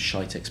all-round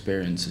shite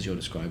experience as you're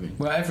describing.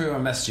 Well,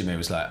 everyone messaging me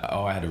was like,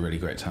 "Oh, I had a really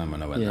great time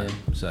when I went there."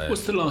 So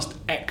what's the last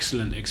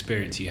excellent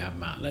experience you had,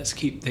 Matt? Let's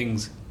keep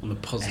things on the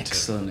positive.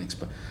 Excellent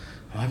experience.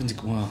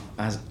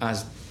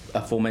 As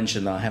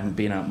aforementioned, I haven't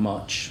been out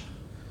much.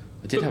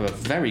 I did have a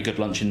very good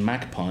lunch in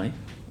Magpie.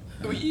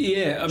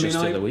 Yeah, I just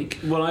mean, the other week.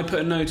 Well, I put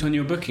a note on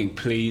your booking.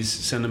 Please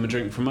send them a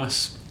drink from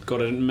us.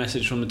 Got a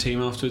message from the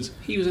team afterwards.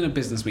 He was in a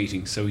business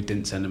meeting, so we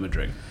didn't send him a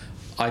drink.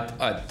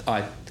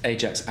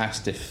 Ajax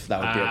asked if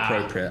that would be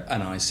appropriate,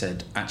 and I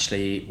said,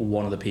 actually,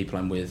 one of the people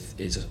I'm with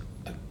is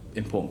an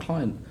important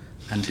client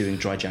and doing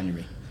dry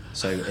January,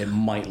 so it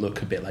might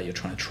look a bit like you're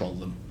trying to troll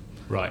them.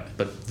 Right.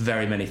 But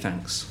very many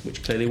thanks,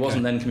 which clearly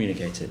wasn't then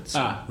communicated.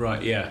 So.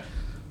 Right, yeah.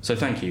 So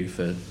thank you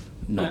for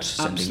not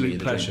sending absolute me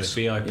the pleasure. drinks.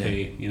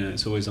 VIP,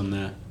 it's always on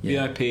there.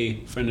 Yeah.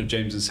 VIP, friend of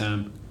James and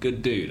Sam,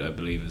 good dude, I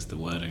believe is the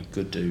wording.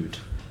 Good dude.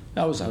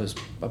 I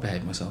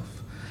behaved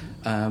myself.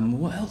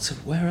 What else?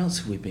 Where else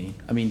have we been?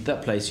 I mean,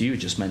 that place you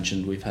just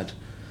mentioned, we've had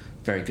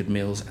very good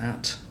meals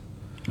at.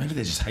 Maybe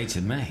they just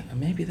hated me.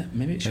 Maybe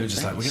it's they were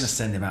just like, we're going to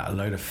send him out a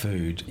load of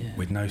food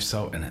with no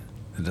salt in it.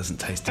 It doesn't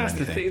taste of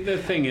anything. The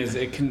thing is,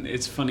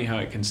 it's funny how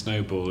it can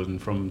snowball,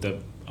 and from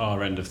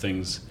our end of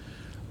things,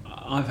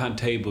 I've had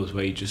tables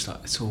where you just like,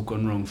 it's all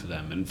gone wrong for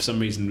them, and for some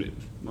reason,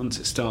 once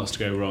it starts to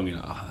go wrong, you're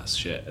like, oh, that's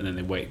shit, and then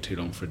they wait too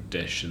long for a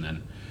dish, and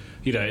then,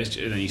 and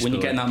then when you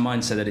get in that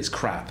mindset that it's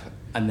crap,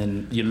 and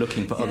then you're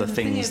looking for other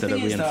things that are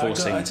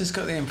reinforcing. I just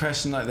got the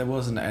impression like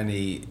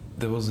you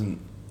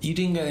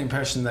didn't get the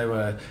impression they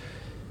were,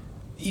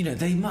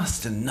 they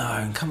must have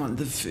known. Come on,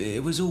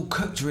 it was all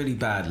cooked really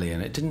badly,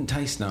 and it didn't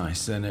taste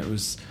nice, and it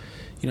was.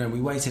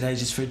 We waited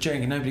ages for a drink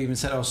and nobody even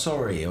said, oh,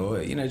 sorry,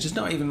 or, just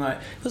not even like,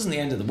 it wasn't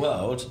the end of the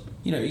world.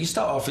 You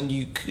start off and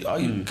you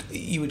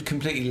would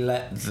completely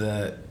let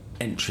the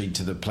entry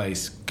to the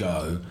place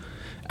go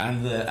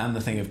and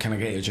the thing of, can I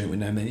get you a drink with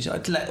no menu?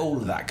 I'd let all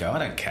of that go. I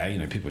don't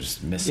care, people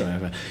just miss them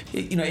over.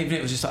 Even if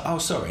it was just like, oh,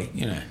 sorry,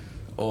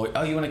 or,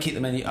 oh, you want to keep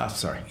the menu? Oh,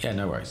 sorry. Yeah,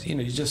 no worries.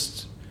 You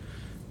just,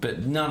 but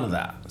none of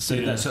that. So,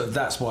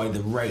 that's why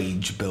the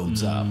rage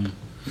builds up.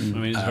 I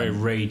mean, it's a very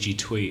ragey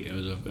tweet. It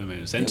was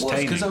entertaining. It was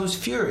because I was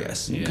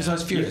furious. You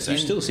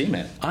still seem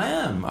it. I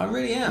am. I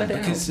really am.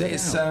 Because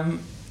it's.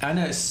 I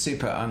know it's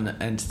super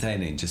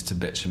unentertaining just to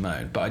bitch and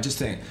moan, but I just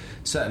think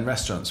certain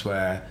restaurants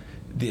where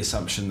the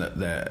assumption that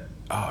that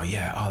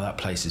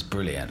place is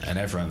brilliant and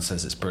everyone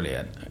says it's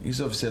brilliant.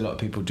 Because obviously a lot of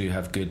people do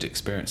have good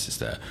experiences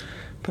there.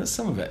 But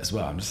some of it as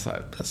well, I'm just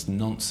like, that's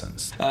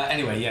nonsense.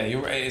 Anyway,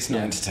 you're right. It's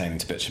not entertaining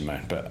to bitch and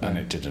moan, and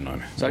it did annoy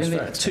me. So I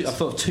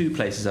thought of two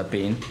places I've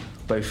been,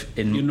 both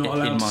in You're not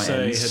allowed in to my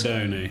say ends.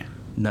 Hedone.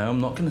 No, I'm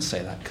not going to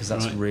say that because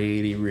that's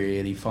really,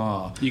 really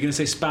far. You're going to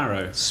say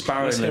Sparrow.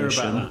 Sparrow Let's hear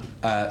Notion. about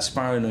that.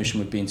 Sparrow Notion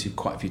we've been to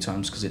quite a few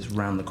times because it's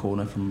round the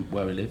corner from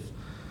where we live,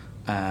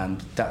 and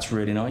that's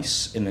really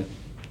nice.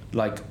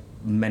 Like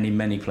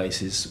many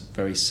places,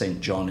 very St.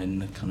 John in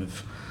the kind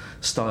of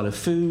style of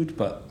food,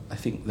 but I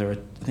think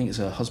it's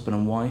a husband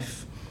and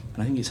wife,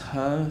 and I think it's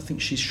her. I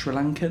think she's Sri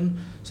Lankan,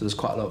 so there's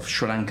quite a lot of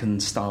Sri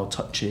Lankan style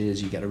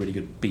touches. You get a really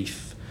good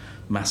beef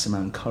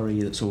massaman curry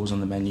that's always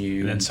on the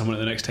menu. And then someone at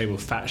the next table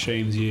fat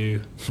shames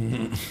you.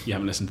 You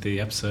haven't listened to the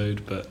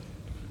episode, but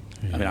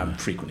I mean, I'm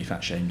frequently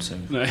fat shamed, so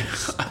no,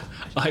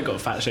 I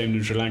got fat shamed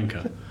in Sri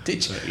Lanka.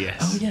 Did you? Yes.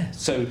 Oh yeah.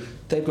 So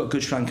they've got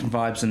good Sri Lankan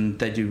vibes, and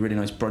they do really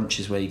nice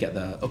brunches where you get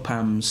the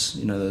uppams.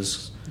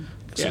 Those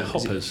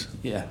hoppers.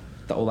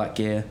 All that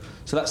gear.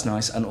 So that's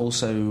nice. And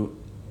also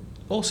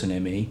near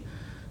me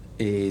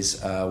is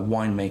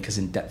Winemakers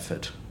in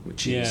Deptford,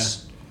 which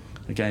is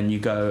again, you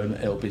go and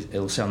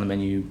it'll say on the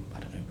menu, I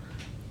don't know,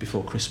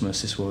 before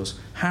Christmas this was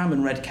ham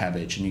and red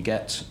cabbage, and you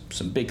get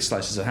some big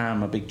slices of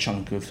ham, a big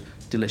chunk of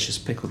delicious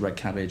pickled red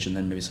cabbage, and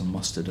then maybe some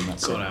mustard, and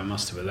that's Gotta have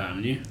mustard with that,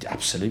 haven't you?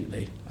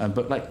 Absolutely.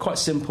 But like quite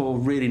simple,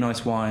 really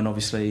nice wine,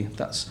 obviously,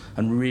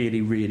 and really,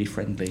 really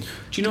friendly.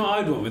 Do you know what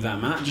I'd want with that,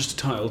 Matt? Just to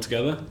tie it all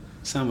together.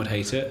 Sam would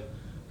hate it.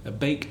 A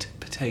baked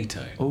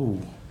potato. Oh,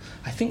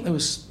 I think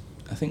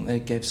they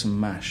gave some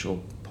mash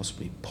or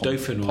possibly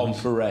Dauphin pomme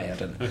puree. I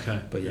don't know.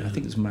 Okay. But yeah, I think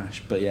it was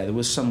mash. But yeah, there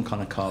was some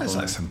kind of carb. There's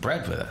on like it. some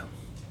bread with it.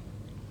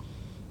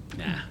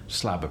 Nah.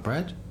 Slab of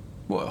bread.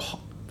 What?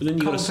 But then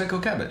you got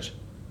pickled cabbage.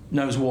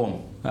 No, it was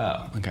warm.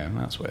 Oh, okay,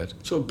 that's weird.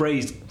 sort of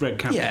braised red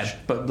cabbage. Yeah,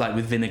 but like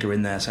with vinegar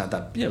in there, so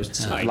that it was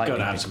just You've got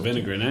to have some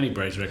vinegar in any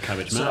braised red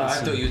cabbage. So I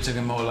thought you were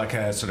talking more like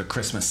a sort of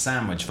Christmas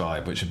sandwich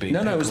vibe, which would be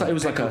no, it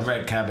was like a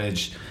red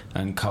cabbage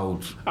and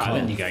cold.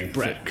 Then you're going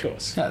bread, of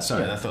course. Yeah,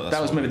 sorry, I thought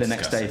that was maybe the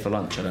next day for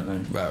lunch. I don't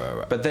know.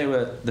 Right. But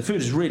the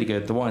food is really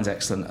good. The wine's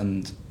excellent,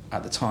 and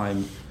at the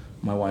time,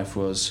 my wife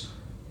was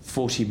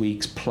 40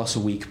 weeks plus a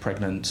week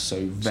pregnant,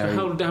 so very, so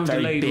how very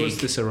delayed big. was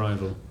this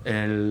arrival?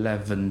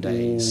 11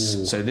 days.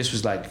 Ooh. So this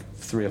was like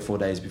 3 or 4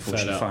 days before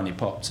she finally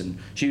popped, and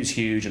she was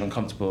huge and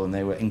uncomfortable, and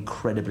they were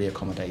incredibly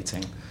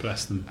accommodating.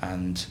 Bless them.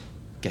 And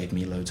gave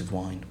me loads of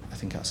wine. I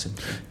think that's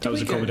simple. That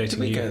was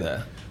accommodating. Did we go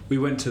there? We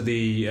went to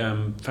the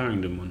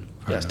Farringdon one.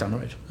 Yeah, it's down the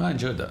road. I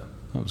enjoyed that.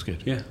 That was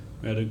good. Yeah,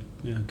 we had a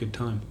good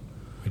time.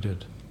 We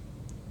did.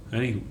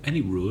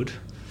 Any road.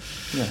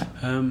 Yeah.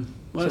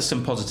 Well, there's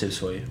some positives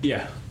for you.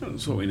 Yeah,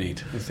 that's what we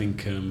need. I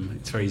think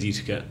it's very easy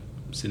to get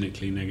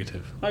cynically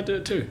negative. I do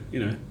it too,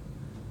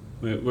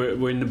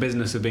 We're in the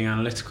business of being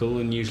analytical,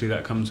 and usually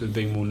that comes with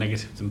being more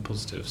negative than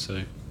positive.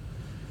 So,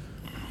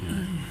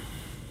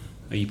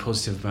 are you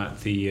positive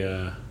about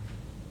the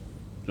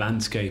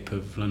landscape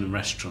of London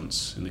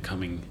restaurants in the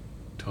coming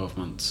 12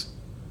 months?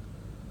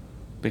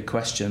 Big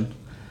question.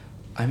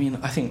 I mean,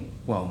 I think,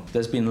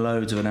 there's been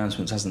loads of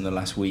announcements, hasn't there, the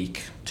last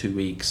week, 2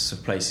 weeks,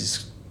 of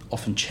places,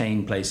 often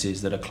chain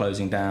places, that are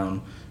closing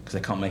down because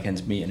they can't make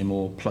ends meet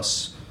anymore,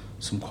 plus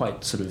some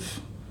quite sort of...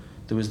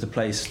 There was the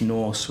place,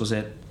 Norse, was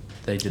it?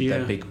 They did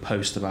their big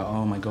post about,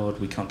 oh my God,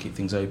 we can't keep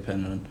things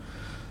open, and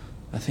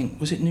I think,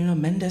 was it Nuno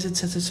Mendes had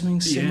said something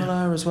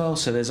similar as well?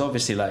 So there's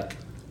obviously,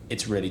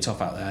 it's really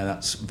tough out there,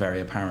 that's very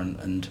apparent,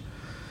 and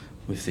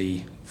with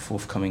the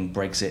forthcoming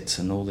Brexit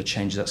and all the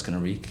changes that's going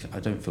to wreak,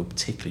 I don't feel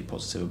particularly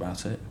positive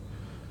about it.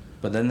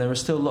 But then there are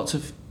still lots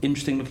of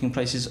interesting looking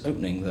places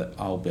opening that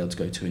I'll be able to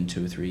go to in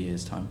 2 or 3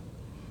 years' time.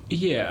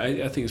 Yeah,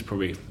 I think it's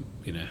probably,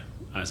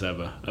 as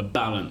ever, a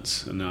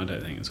balance, and I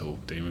don't think it's all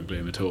doom and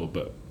gloom at all,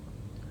 but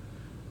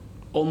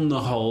on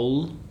the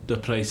whole, the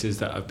places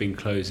that have been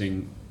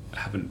closing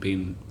haven't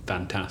been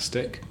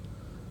fantastic.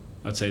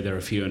 I'd say there are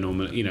a few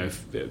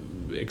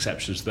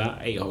exceptions to that.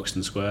 8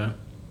 Hoxton Square,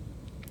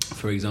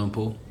 for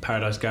example.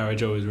 Paradise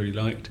Garage I always really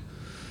liked.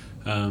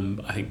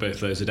 I think both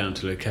of those are down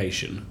to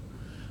location.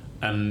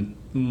 And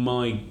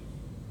my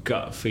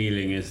gut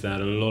feeling is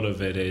that a lot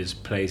of it is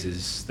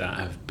places that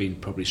have been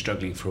probably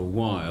struggling for a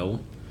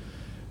while,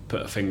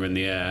 put a finger in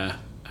the air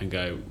and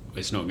go,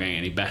 it's not getting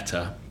any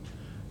better.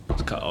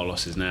 Let's cut our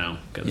losses now.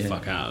 Get the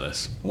fuck out of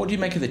this. What do you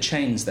make of the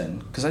chains then?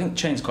 Because I think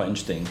chains are quite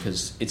interesting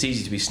because it's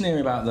easy to be sneery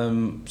about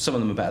them. Some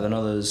of them are better than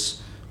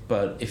others.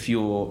 But if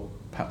you're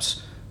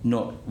perhaps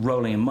not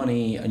rolling in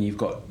money and you've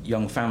got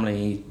young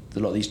family, a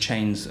lot of these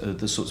chains are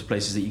the sorts of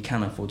places that you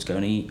can afford to go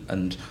and eat,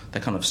 and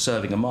they're kind of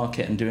serving a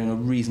market and doing a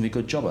reasonably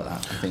good job at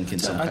that, I think, in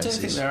some places. I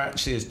don't think they're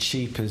actually as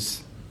cheap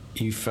as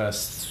you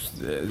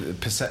first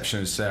perception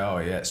would say, oh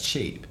yeah, it's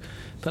cheap.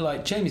 But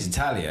like Jamie's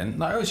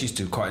Italian, I always used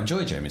to quite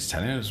enjoy Jamie's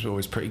Italian. It was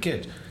always pretty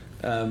good,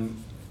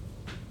 and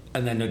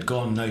then it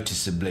got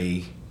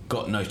noticeably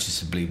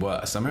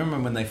worse. I remember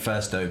when they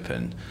first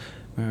opened.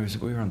 We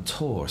were on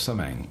tour or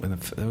something.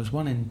 There was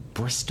one in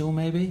Bristol,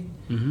 maybe,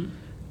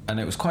 and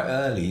it was quite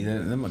early.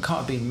 There can't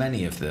have been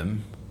many of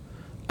them,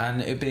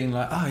 and it being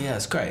like, oh yeah,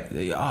 it's great.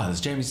 Oh,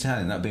 there's Jamie's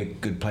Italian. That'd be a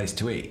good place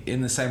to eat.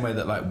 In the same way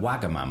that like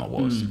Wagamama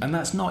was, and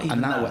that's not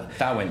even. And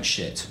that went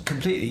shit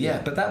completely.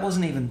 Yeah, but that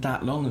wasn't even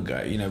that long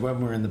ago. When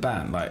we were in the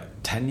band, like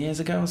 10 years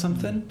ago or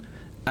something,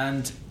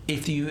 and.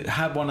 If you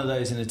had one of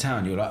those in a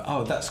town, you're like,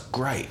 oh, that's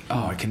great.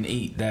 Oh, I can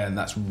eat there, and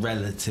that's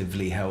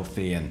relatively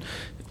healthy and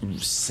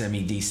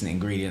semi-decent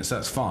ingredients.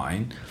 That's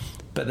fine.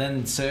 But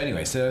then, so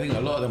I think a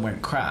lot of them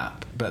went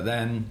crap. But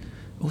then,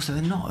 also,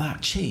 they're not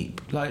that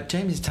cheap. Like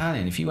Jamie's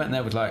Italian, if you went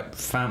there with like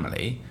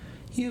family,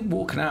 you're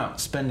walking out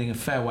spending a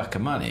fair whack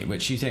of money,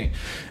 which you think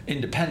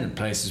independent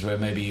places where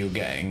maybe you're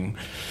getting,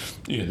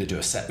 they do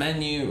a set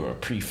menu or a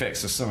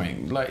prefix or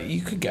something, like you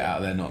could get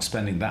out there not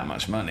spending that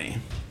much money.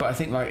 But I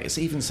think like it's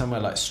even somewhere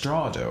like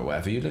Strada or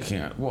whatever, you're looking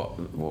at what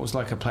was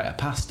like a plate of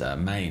pasta,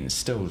 main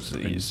still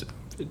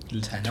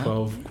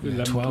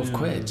 12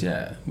 quid,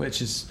 yeah,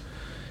 which is,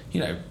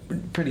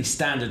 pretty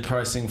standard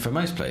pricing for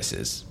most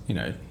places,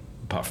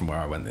 apart from where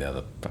I went the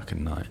other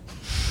fucking night.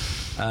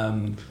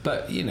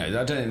 But I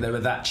don't think they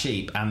were that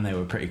cheap, and they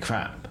were pretty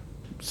crap.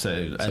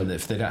 So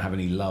if they don't have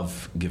any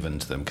love given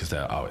to them because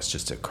it's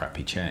just a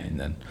crappy chain,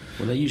 then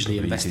they're usually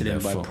invested in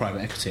by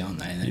private equity, aren't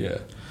they? Yeah,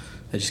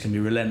 they're just going to be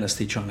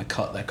relentlessly trying to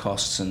cut their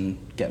costs and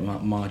get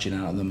margin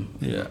out of them,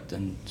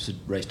 and just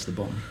race to the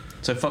bottom.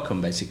 So fuck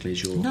them, basically,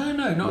 is your... No,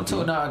 not at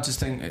all. No, I just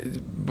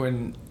think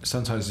when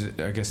sometimes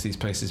I guess these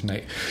places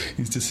make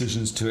these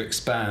decisions to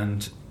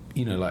expand,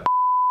 like,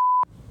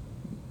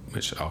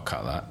 which I'll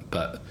cut that,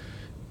 but.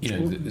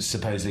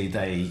 Supposedly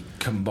they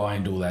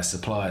combined all their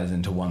suppliers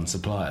into one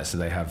supplier, so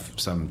they have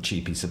some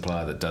cheapy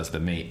supplier that does the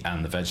meat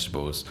and the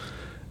vegetables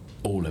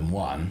all in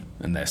one,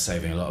 and they're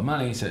saving a lot of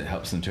money, so it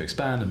helps them to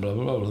expand and blah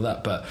blah blah, all of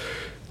that. But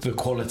the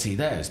quality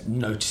there is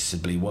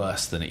noticeably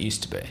worse than it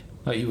used to be.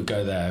 Like you would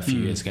go there a few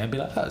years ago and be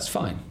like, oh, it's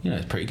fine,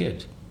 it's pretty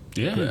good.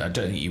 Yeah, but I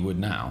don't think you would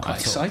now. Quite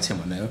exciting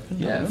when they opened.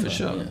 Yeah, for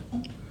sure. Yeah.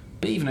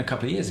 But even a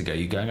couple of years ago,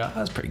 you're going, oh,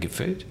 that's pretty good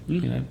food.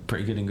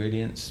 Pretty good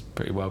ingredients,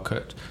 pretty well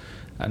cooked.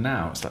 And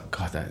now it's like,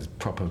 God, that is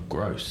proper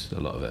gross, a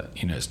lot of it.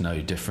 It's no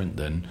different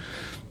than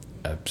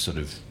a sort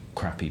of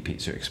crappy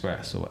Pizza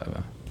Express or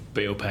whatever.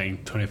 But you're paying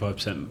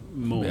 25%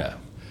 more.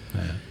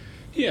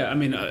 Yeah. I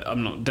mean,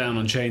 I'm not down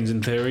on chains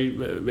in theory,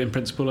 in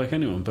principle, like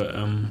anyone, but,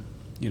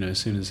 as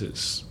soon as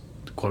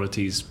the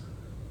quality's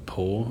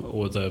poor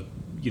or the,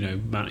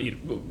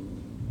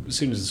 as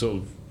soon as the sort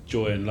of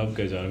joy and love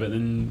goes out of it,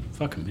 then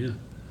fuck them, yeah.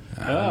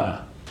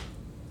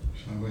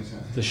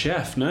 The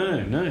chef,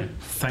 no.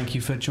 Thank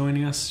you for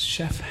joining us,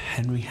 Chef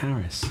Henry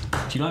Harris.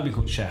 Do you like being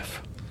called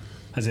chef?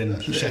 As in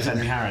Chef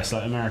Henry Harris,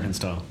 like American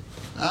style?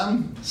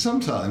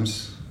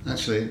 Sometimes,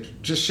 actually.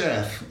 Just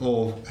chef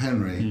or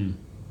Henry.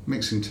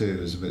 Mixing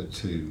two is a bit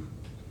too...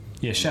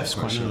 Yeah, chef's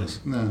quite nice.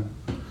 No.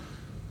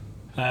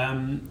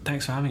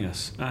 Thanks for having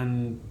us,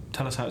 and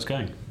tell us how it's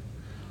going.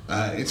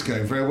 It's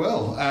going very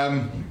well.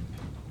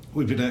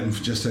 We've been open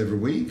for just over a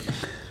week.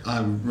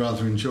 I'm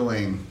rather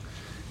enjoying...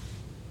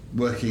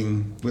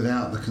 working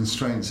without the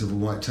constraints of a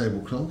white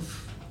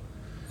tablecloth.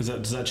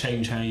 Does that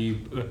change how you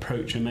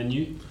approach a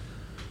menu?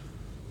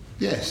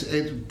 Yes,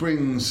 it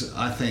brings,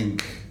 I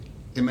think,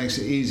 it makes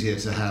it easier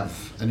to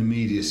have an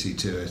immediacy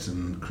to it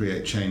and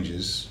create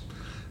changes.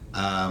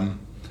 And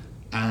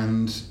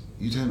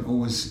you don't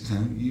always,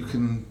 you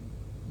can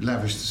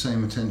lavish the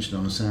same attention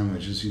on a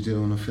sandwich as you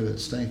do on a fillet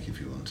steak if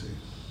you want to.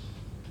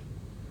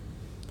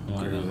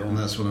 And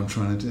that's what I'm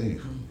trying to do.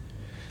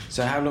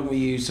 So how long were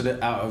you sort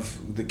of out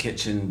of the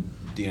kitchen,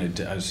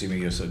 I'm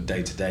assuming you're sort of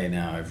day to day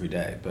now, every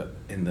day, but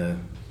in the...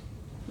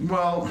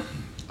 Well,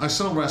 I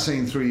stopped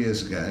Racine 3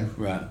 years ago.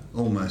 Right.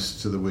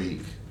 Almost to the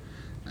week.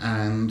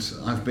 and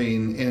I've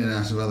been in and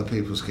out of other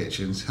people's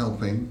kitchens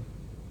helping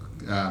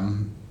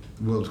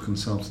World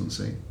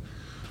Consultancy.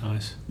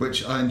 Nice.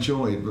 Which I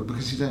enjoyed, but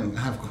because you don't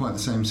have quite the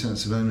same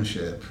sense of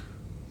ownership,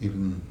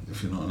 even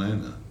if you're not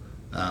an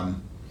owner,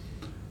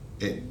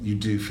 you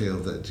do feel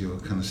that you're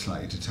kind of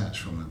slightly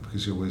detached from it,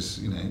 because you always,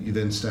 you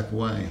then step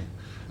away.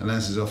 And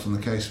as is often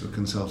the case with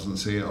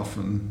consultancy,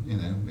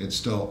 often, it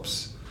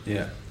stops.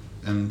 Yeah.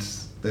 And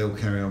they'll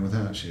carry on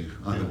without you,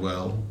 either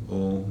well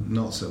or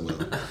not so well.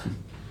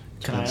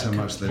 Depends how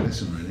much they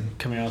listen, really.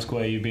 Can we ask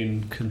where you've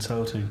been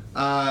consulting?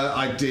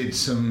 I did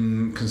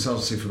some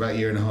consultancy for about a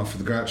year and a half for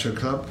the Groucho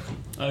Club.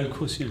 Oh, of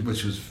course, yeah.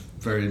 Which was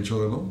very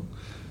enjoyable.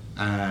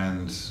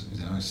 And,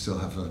 I still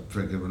have a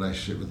very good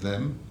relationship with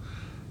them.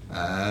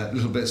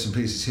 Little bits and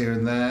pieces here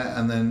and there.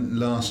 And then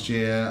last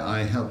year I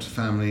helped a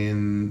family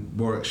in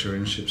Warwickshire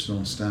in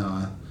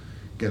Shipston-on-Stour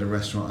get a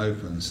restaurant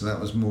open. So that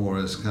was more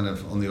as kind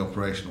of on the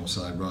operational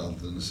side rather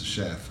than as a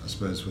chef, I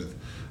suppose, with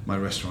my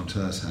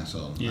restaurateur's hat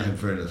on. Yeah. I had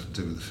very little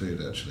to do with the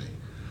food, actually.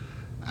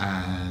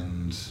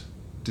 And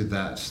did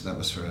that. That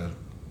was for a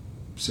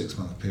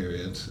 6-month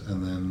period.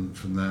 And then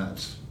from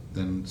that,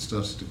 then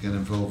started to get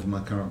involved with my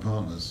current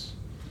partners,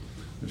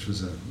 which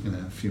was a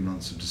few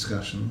months of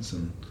discussions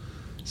and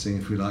seeing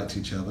if we liked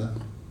each other.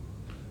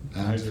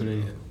 And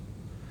hopefully.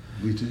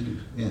 We do,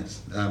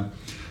 yes. And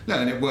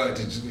it worked.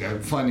 It's,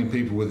 finding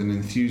people with an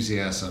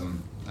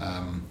enthusiasm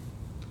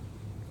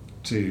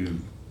to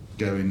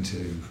go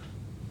into,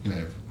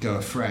 go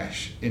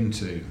afresh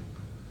into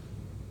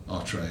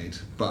our trade,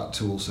 but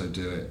to also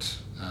do it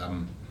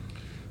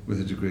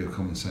with a degree of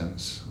common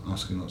sense,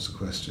 asking lots of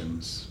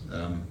questions,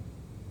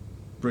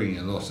 bringing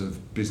a lot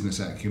of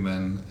business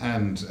acumen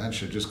and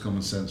actually just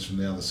common sense from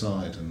the other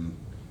side, and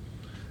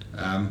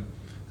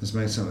has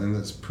made something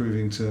that's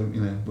proving to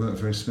work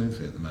very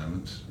smoothly at the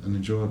moment and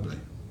enjoyably.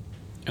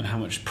 And how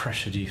much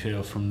pressure do you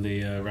feel from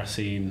the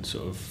Racine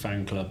sort of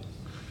fan club?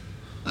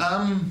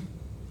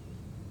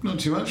 Not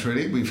too much,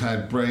 really. We've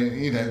had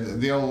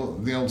the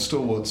old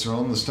stalwarts are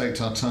on, the steak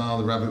tartare,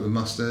 the rabbit with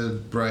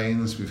mustard,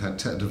 brains. We've had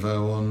tête de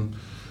veau on.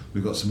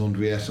 We've got some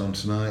andouillette on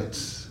tonight.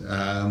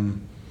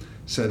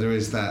 So there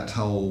is that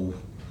whole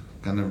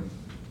kind of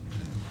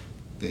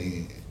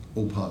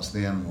all parts of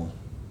the animal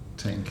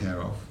taken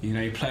care of.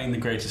 You're playing the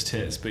greatest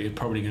hits, but you're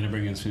probably going to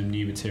bring in some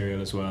new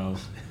material as well.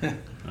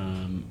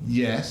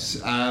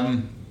 Yes.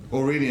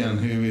 Aurelian,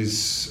 who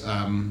is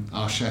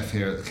our chef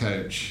here at the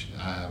Coach,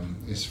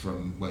 is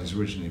he's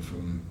originally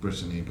from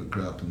Brittany but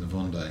grew up in the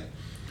Vendée.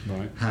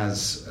 Right.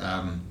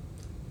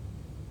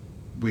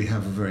 We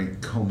have a very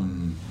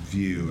common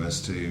view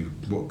as to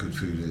what good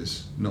food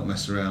is. Not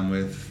messed around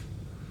with,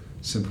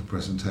 simple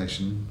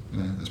presentation.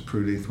 As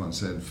Prudith once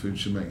said, food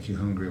should make you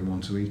hungry and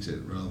want to eat it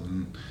rather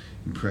than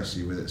impress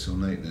you with its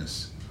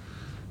ornateness.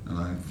 And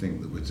I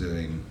think that we're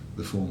doing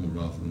the former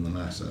rather than the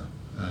latter.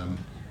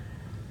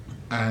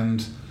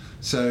 And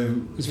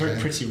so it's a very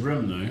pretty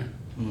room, though.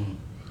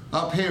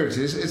 Up here it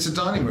is. It's a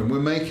dining room. We're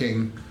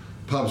making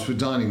pubs with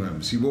dining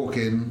rooms. You walk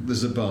in,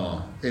 there's a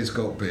bar. It's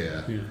got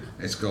beer. Yeah.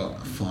 It's got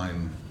a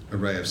fine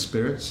array of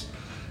spirits,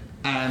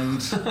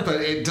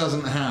 but it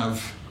doesn't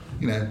have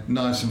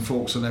knives and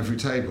forks on every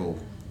table.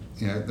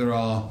 There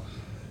are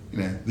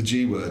the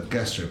G word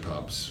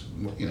gastropubs.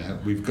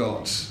 We've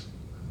got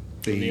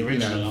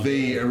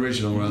the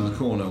original around the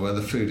corner where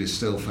the food is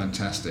still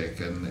fantastic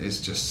and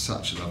it's just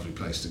such a lovely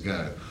place to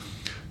go.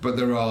 But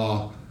there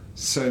are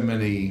so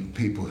many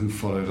people who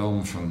followed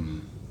on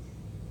from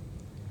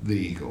the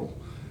Eagle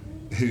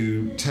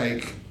who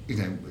take,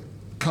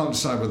 can't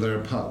decide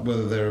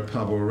whether they're a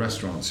pub or a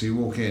restaurant. So you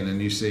walk in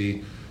and you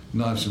see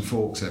knives and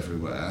forks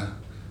everywhere,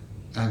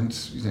 and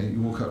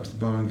you walk up to the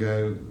bar and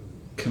go,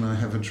 "Can I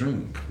have a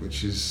drink?"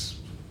 Which is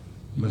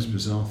the most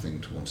bizarre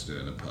thing to want to do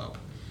in a pub.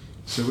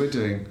 So we're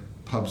doing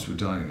pubs with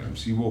dining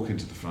rooms. You walk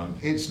into the front,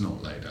 it's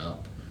not laid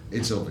up,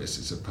 it's obvious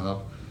it's a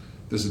pub.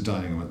 There's a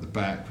dining room at the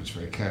back, which is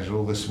very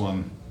casual. This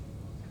one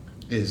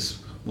is,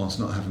 whilst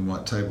not having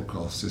white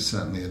tablecloths, is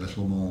certainly a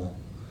little more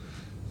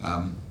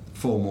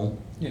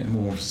formal,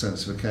 more of a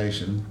sense of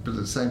occasion. But at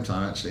the same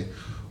time, actually,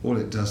 all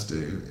it does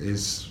do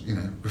is,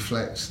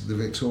 reflect the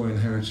Victorian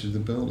heritage of the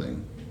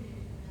building.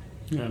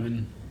 Yeah,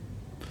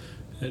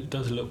 it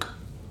does look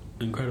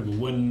incredible.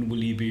 When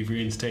will you be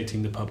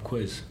reinstating the pub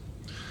quiz?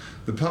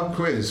 The pub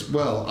quiz,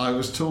 well, I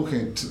was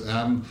talking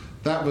to,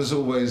 that was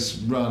always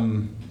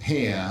run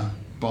here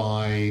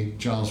by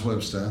Giles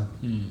Webster,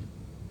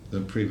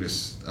 the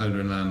previous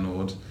owner and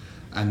landlord,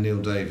 and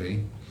Neil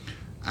Davey,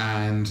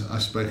 and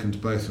I've spoken to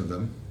both of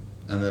them,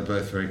 and they're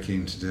both very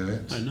keen to do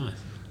it. Oh, nice.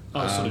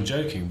 I was sort of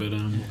joking, but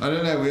I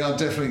don't know. We are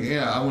definitely.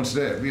 I want to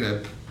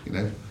do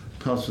it.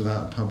 Pubs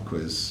without a pub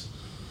quiz.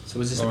 So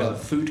was this about a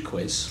food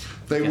quiz?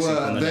 They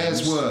were.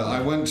 Theirs were.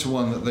 I went to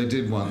one that they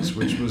did once,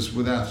 which was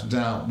without a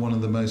doubt one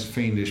of the most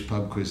fiendish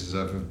pub quizzes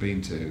I've ever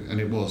been to,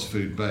 and it was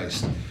food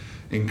based,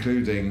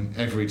 including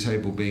every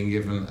table being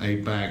given a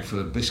bag full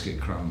of biscuit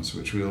crumbs,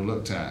 which we all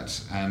looked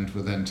at, and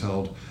were then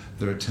told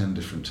there are 10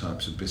 different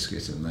types of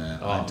biscuit in there.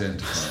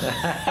 Identified.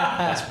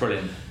 That's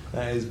brilliant.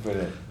 That is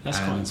brilliant. That's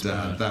quite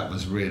inspiring. That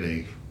was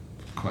really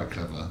quite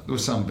clever. There were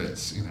some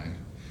bits,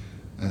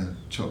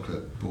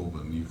 chocolate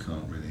bourbon you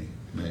can't really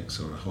mix,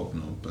 or a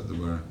hobnob, but there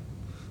were,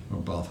 or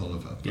Bath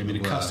Oliver. Yeah, I mean, a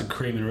custard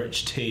cream and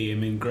rich tea. I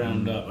mean,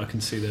 ground up. I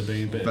can see there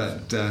being a bit.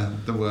 But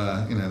there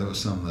were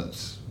some that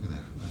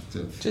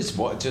Just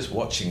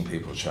watching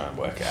people try and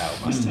work it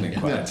out must have been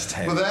quite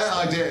entertaining. Well, their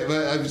idea,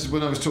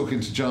 when I was talking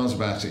to Giles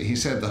about it, he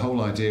said the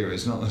whole idea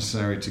is not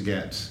necessarily to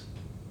get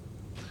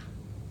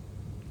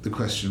the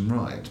question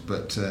right,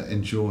 but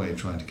enjoy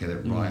trying to get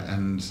it right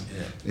and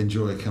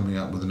enjoy coming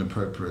up with an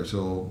appropriate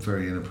or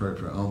very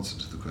inappropriate answer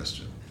to the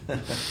question.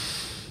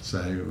 So,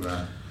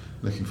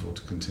 looking forward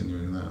to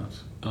continuing that.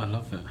 I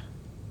love it.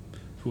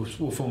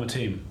 We'll form a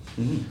team.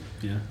 Mm.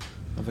 Yeah.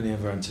 I've only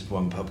ever entered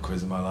one pub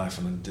quiz in my life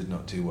and I did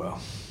not do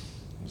well.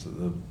 It was at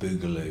the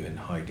Boogaloo in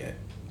Highgate.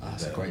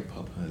 That's a great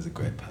pub. It was a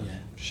great pub. Yeah.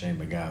 Shane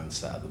McGowan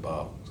sat at the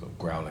bar, sort of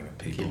growling at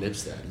people. He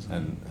lives there, doesn't he?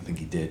 And I think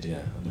he did, yeah.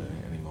 I don't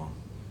think anymore.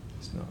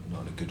 It's not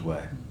in a good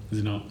way. Is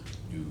it not?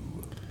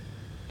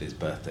 His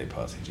birthday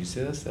party. Did you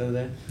see this the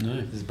other day? No.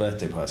 His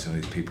birthday party, all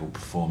these people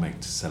performing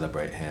to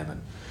celebrate him,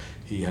 and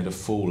he had a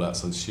fall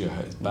outside the studio,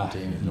 hurt his back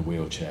in a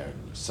wheelchair,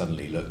 and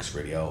suddenly looks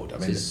really old. I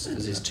mean, has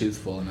his tooth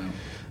fallen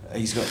out?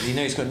 He's got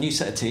a new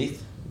set of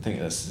teeth. I think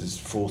that's his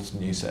fourth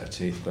new set of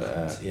teeth,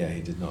 but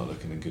he did not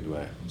look in a good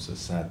way. It was a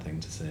sad thing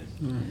to see.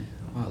 Mm.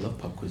 Oh, I love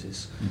pub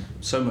quizzes.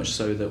 So much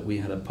so that we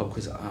had a pub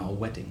quiz at our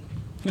wedding.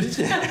 Really?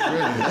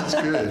 That's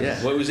good.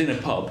 Yeah, well, it was in a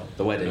pub,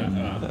 the wedding.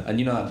 And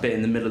you know that bit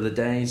in the middle of the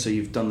day, so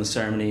you've done the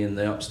ceremony in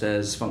the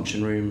upstairs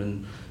function room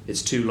and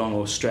it's too long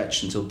or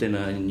stretched until dinner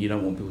and you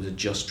don't want people to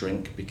just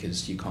drink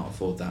because you can't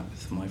afford that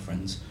with my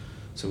friends.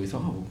 So we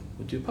thought,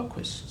 we'll do a pub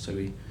quiz. So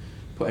we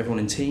put everyone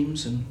in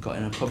teams and got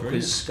in a pub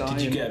quiz guy.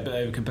 Did you get a bit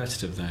over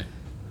competitive though?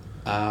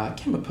 I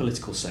came a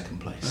political second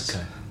place.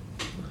 Okay.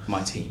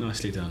 My team.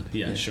 Nicely done.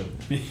 Yeah, sure.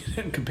 You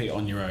don't compete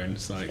on your own.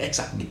 It's like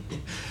exactly.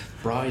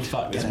 Bride.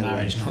 Fuck this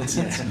marriage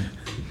nonsense.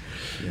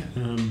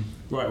 Yeah.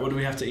 Right, what do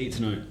we have to eat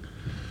tonight?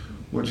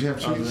 What do you have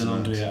to Other eat than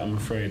tonight? andouille, I'm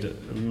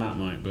afraid Matt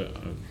might, but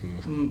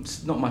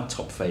It's not my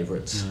top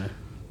favourites.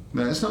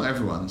 No, it's not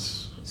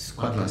everyone's. It's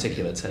quite a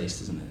particular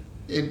taste, isn't it?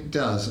 It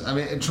does. I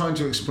mean, trying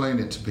to explain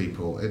it to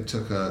people, it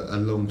took a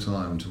long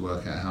time to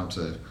work out how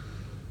to,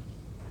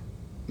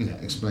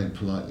 explain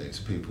politely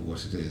to people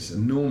what it is.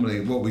 And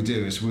normally what we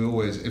do is we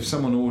always, if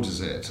someone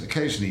orders it,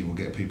 occasionally we'll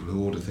get people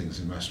who order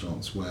things in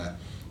restaurants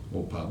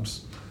or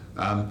pubs,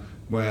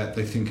 where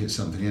they think it's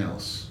something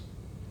else.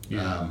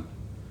 Yeah.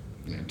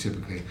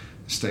 Typically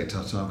steak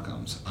tartare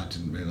comes. I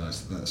didn't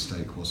realise that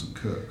steak wasn't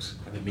cooked.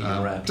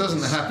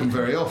 Doesn't happen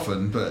very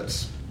often,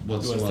 but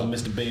once in a while.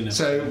 Mr. Bean.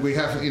 So we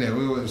have, we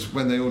always,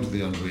 when they order the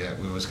andouille,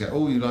 we always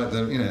go, you like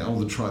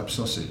the tripe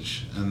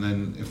sausage, and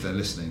then if they're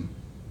listening,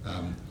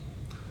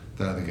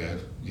 they either go,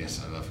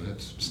 yes, I love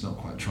it. It's not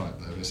quite tripe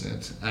though, is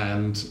it?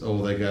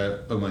 Or they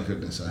go, oh my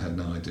goodness, I had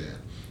no idea.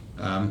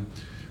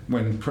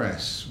 When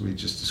press, we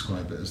just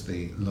describe it as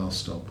the last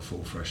stop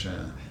before fresh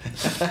air.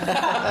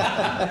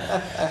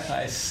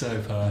 That is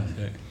so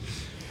perfect.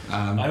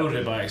 I ordered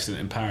it by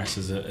accident in Paris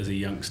as a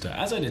youngster,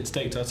 as I did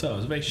steak tartare. I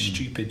was a very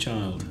stupid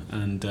child,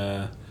 and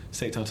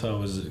steak tartare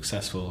was a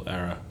successful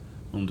error.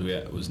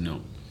 Andouille was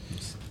not.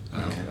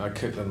 I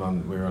cooked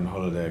them we were on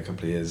holiday a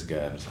couple of years ago,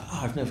 and I was like,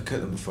 I've never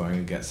cooked them before, I'm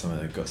going to get some, and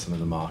I got some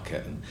in the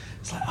market, and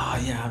it's like,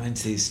 I'm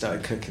into these,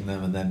 started cooking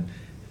them, and then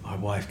my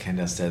wife came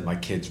downstairs, my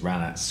kids ran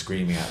out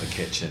screaming out the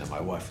kitchen, and my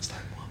wife was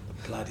like, what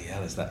the bloody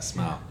hell is that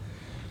smell?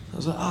 I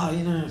was like,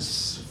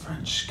 it's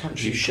French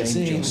country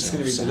cuisine, it's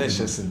going to be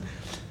delicious, and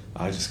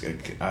I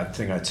think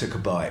I took a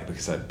bite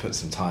because I put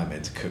some time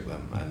in to cook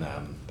them, and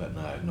but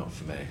no, not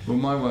for me. Well,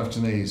 my wife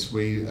Denise,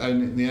 the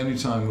only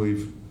time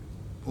we've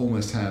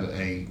almost had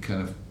a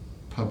kind of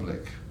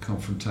public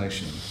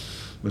confrontation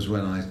was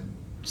when I,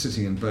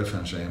 sitting in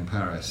Beaufranger in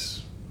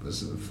Paris,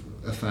 was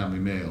a family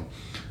meal.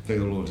 They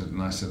all ordered,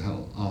 and I said,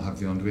 I'll have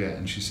the andouille,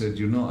 and she said,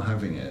 you're not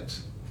having it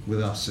with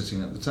us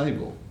sitting at the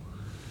table.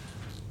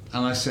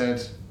 And I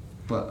said,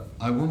 but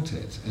I want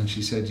it. And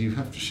she said, you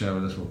have to show a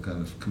little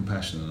kind of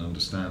compassion and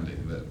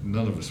understanding that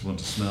none of us want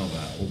to smell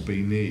that or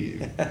be near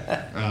you.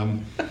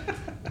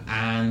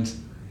 And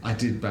I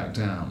did back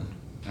down.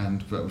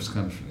 But it was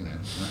kind of,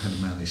 I had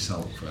a manly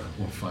sulk for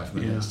 5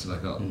 minutes till I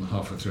got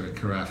halfway through a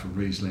carafe of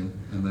Riesling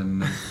and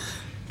then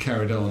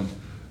carried on.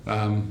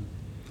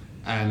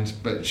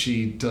 But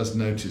she does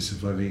notice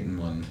if I've eaten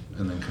one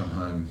and then come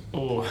home.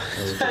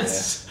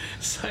 That's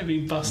so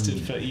been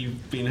busted for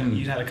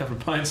you'd had a couple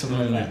of pints or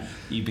something like that.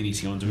 You've been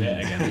eating andouille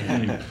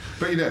again.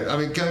 But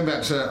going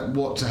back to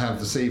what to have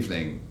this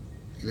evening,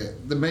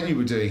 the menu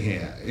we're doing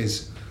here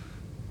is,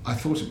 I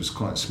thought it was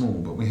quite small,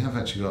 but we have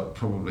actually got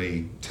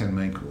probably 10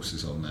 main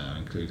courses on now,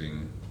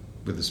 including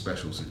with the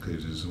specials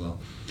included as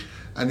well.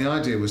 And the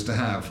idea was to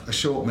have a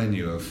short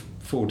menu of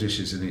 4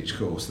 dishes in each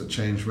course that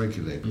change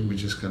regularly, but we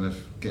just kind of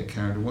get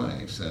carried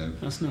away. So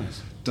that's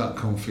nice. Duck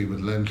confit with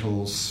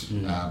lentils,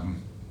 the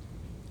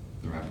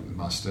rabbit with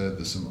mustard.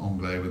 There's some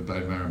anglais with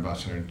bone marrow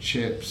butter and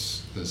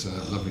chips. There's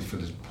a lovely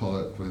filleted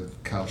pollock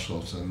with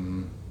calshot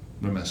and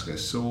romesco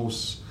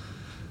sauce.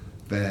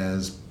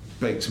 There's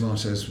baked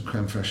tomatoes with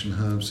creme fraiche and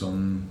herbs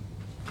on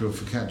grilled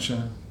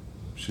focaccia.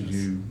 Should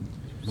you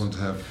want to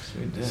have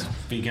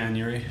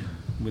veganuary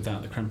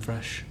without the creme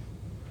fraiche?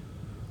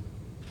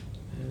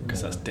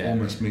 Because that's dairy.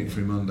 Almost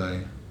meat-free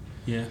Monday.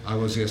 Yeah. I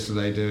was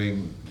yesterday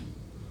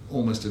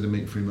almost did a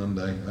meat-free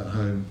Monday at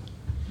home.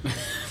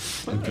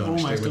 And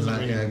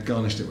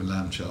garnished it with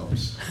lamb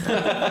chops.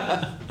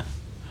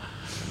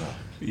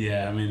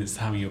 Yeah, I mean, it's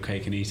having your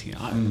cake and eating it.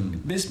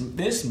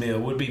 This meal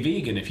would be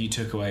vegan if you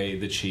took away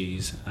the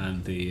cheese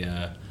and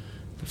the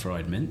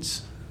fried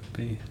mince.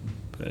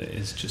 But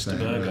it's just a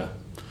burger.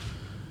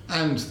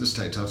 And the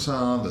steak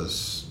tartare,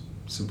 there's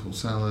simple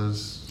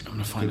salads. I'm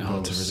going to find it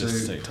hard to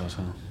resist steak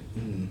tartare.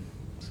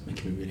 It's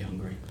making me really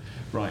hungry.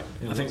 Right,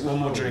 I think one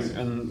more drink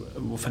and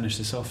we'll finish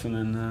this off and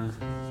then...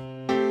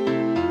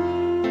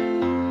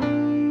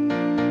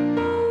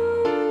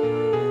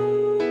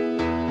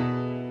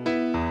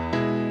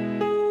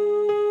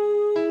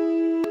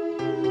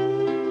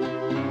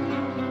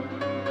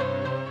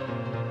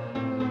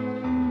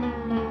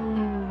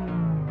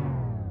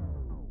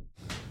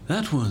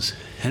 That was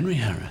Henry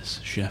Harris,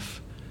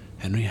 Chef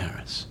Henry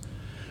Harris.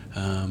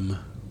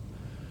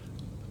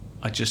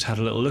 I just had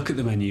a little look at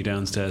the menu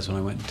downstairs when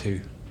I went to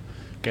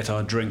get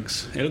our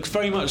drinks. It looks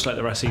very much like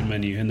the Racine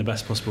menu in the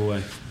best possible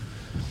way.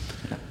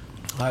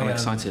 I'm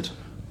excited.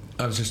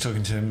 I was just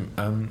talking to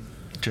him.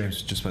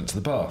 James just went to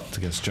the bar to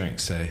get us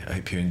drinks, so I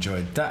hope you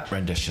enjoyed that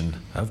rendition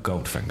of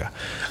Goldfinger.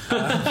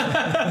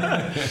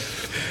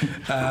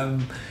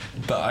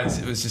 But I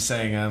was just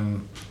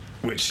saying...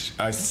 which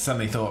I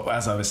suddenly thought,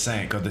 as I was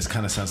saying, God, this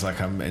kind of sounds like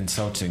I'm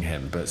insulting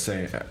him. But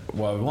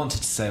what I wanted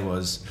to say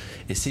was,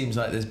 it seems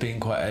like there's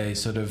been quite a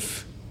sort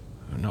of,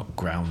 not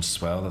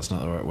groundswell, that's not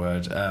the right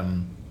word.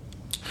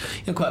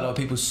 Quite a lot of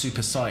people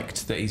super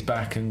psyched that he's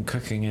back and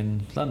cooking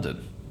in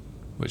London,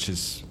 which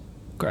is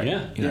great.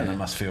 Yeah. That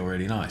must feel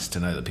really nice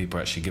to know that people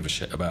actually give a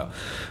shit about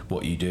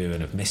what you do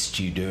and have missed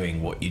you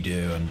doing what you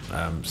do.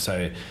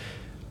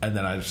 And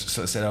then I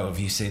sort of said, have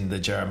you seen the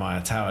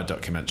Jeremiah Tower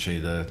documentary,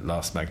 The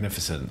Last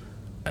Magnificent?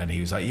 And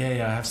he was like,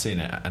 yeah, I have seen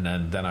it. And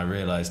then I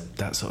realised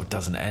that sort of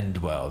doesn't end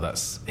well.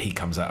 He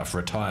comes out of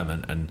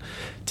retirement and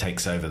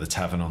takes over the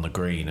Tavern on the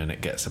Green, and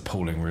it gets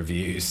appalling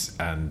reviews,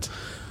 and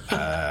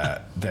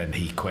then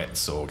he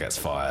quits or gets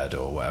fired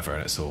or whatever,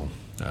 and it's all...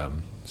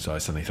 so I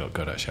suddenly thought,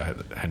 God, actually, I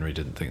hope that Henry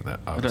didn't think that.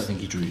 I don't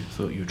think he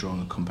thought you were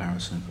drawing a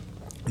comparison.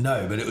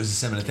 No, but it was a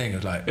similar thing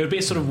of like... It would be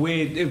a sort of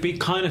weird... It would be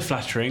kind of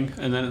flattering,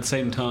 and then at the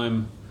same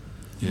time,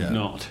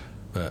 not.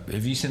 But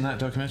have you seen that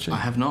documentary? I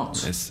have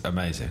not. It's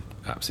amazing,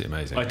 absolutely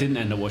amazing. I didn't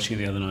end up watching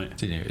it the other night.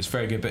 Didn't you? It's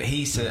very good. But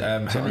he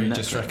said Henry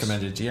just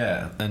recommended,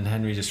 and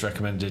Henry just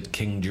recommended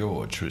King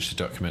George, which is a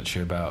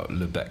documentary about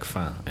Le Bec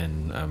Fin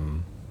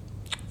in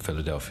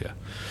Philadelphia,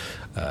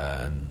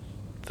 and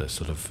the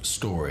sort of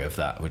story of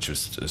that, which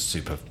was a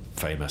super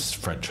famous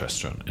French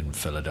restaurant in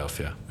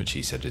Philadelphia, which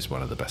he said is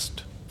one of the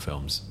best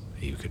films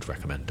he could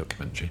recommend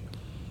documentary.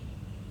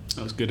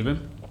 That was good of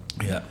him.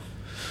 Yeah.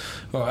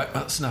 All right,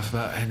 that's enough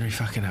about Henry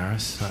fucking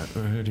Harris. Like,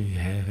 we're already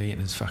here eating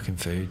his fucking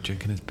food,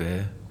 drinking his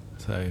beer.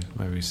 So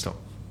maybe we stop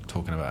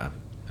talking about him.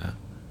 Yeah.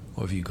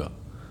 What have you got?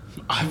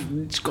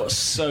 I've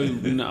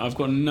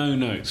got no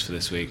notes for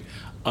this week,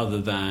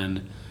 other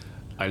than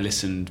I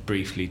listened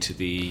briefly to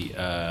the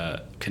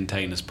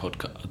Containers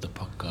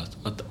podcast,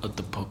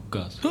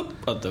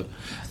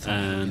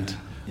 and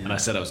I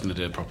said I was going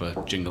to do a proper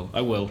jingle.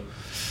 I will.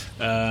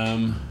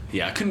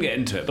 I couldn't get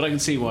into it, but I can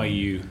see why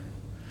you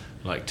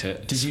liked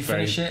it. Did you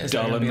finish it? Is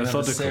there going to be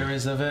another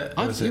series of it?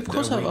 Of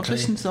course, I've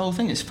listened to the whole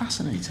thing. It's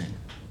fascinating.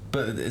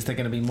 But is there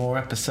going to be more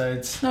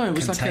episodes? No, it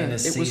was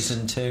Containers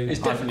season 2.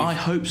 It's definitely. I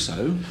hope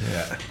so.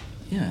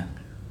 Yeah.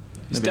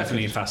 It's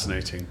definitely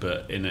fascinating,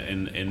 but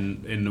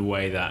in a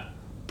way that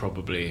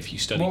probably, if you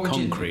study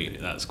concrete,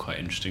 that's quite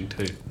interesting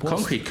too.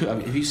 Concrete.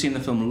 Have you seen the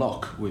film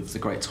Lock with the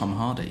great Tom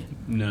Hardy?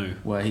 No.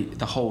 Where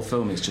the whole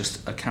film is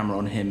just a camera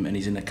on him, and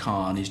he's in a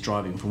car and he's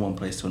driving from one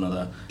place to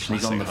another. Classic and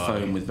he's on the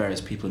phone with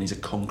various people, and he's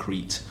a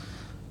concrete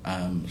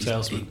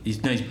salesman. He's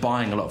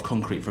buying a lot of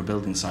concrete for a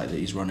building site that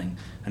he's running,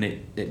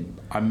 and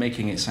I'm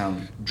making it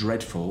sound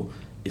dreadful.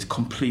 It's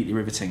completely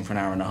riveting for an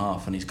hour and a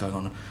half, and he's going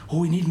on,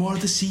 we need more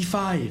of the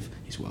C5.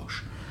 He's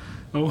Welsh.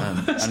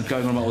 And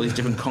going on about all these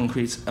different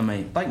concretes. I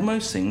mean, like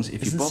most things,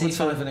 if you bother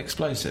C5 an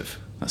explosive?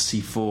 That's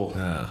C4.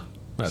 Yeah.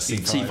 Well,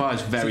 C5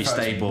 is very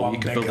stable. You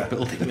can build a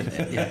building with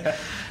it. Yeah.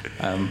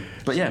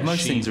 But yeah,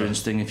 most things are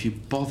interesting if you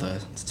bother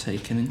to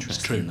take an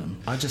interest in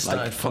them. I just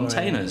started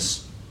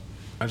containers.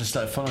 I just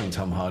started following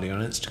Tom Hardy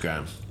on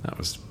Instagram. That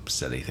was a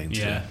silly thing to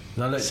do.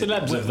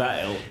 Celebs of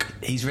that ilk.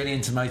 He's really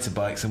into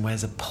motorbikes and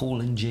wears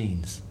appalling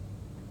jeans,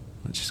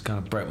 which just kind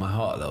of broke my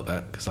heart a little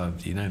bit,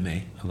 because you know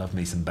me, I love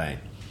me some Bane.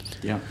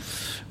 Yeah.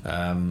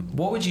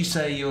 What would you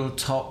say your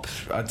top...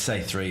 I'd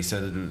say 3,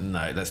 so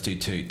no, let's do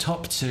 2.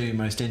 Top 2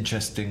 most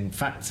interesting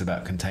facts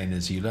about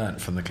containers you learnt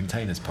from the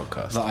Containers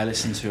podcast. That I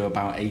listened to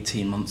about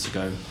 18 months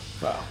ago.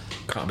 Well,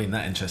 can't have been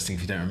that interesting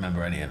if you don't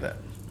remember any of it.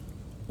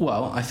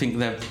 Well, I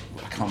think I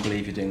can't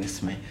believe you're doing this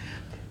to me.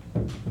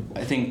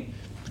 I think...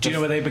 Do you know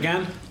where they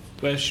began?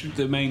 Where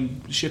the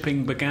main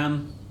shipping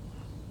began?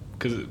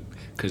 Because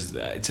because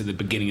it's at the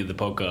beginning of the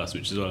podcast,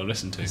 which is what I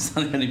listened to. It's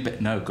the only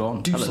bit. No, go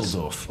on. Tell us.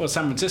 Dusseldorf. Well,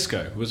 San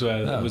Francisco was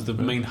was the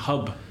main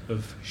hub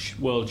of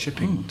world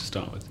shipping to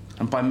start with.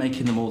 And by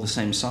making them all the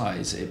same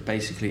size, it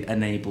basically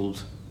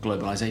enabled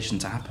globalization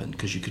to happen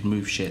because you could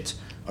move shit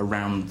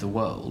around the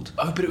world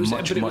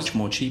much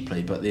more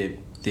cheaply. But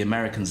the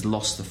Americans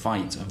lost the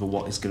fight over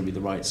what is going to be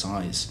the right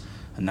size,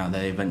 and now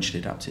they eventually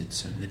adapted,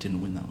 so they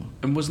didn't win that one.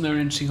 And wasn't there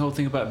an interesting whole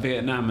thing about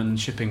Vietnam and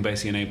shipping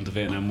basically enabled the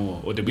Vietnam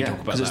War? Or did we talk about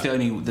that? Because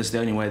that's the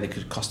only way they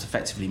could cost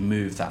effectively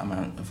move that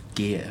amount of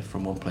gear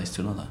from one place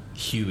to another.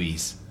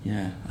 Hueys.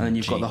 Yeah, and then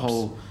you've got the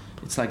whole...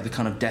 It's like the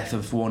kind of death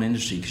of one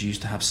industry, because you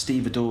used to have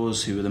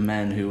stevedores, who were the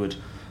men who would...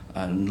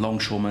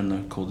 longshoremen,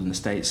 they're called in the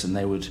States, and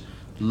they would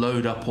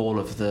load up all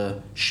of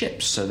the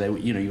ships. So they,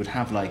 you would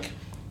have like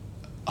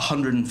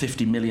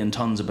 150 million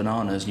tons of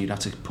bananas, and you'd have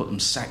to put them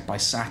sack by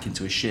sack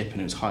into a ship,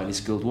 and it was highly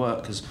skilled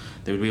work because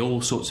there would be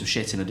all sorts of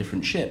shit in a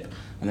different ship.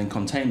 And then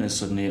containers,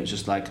 suddenly it was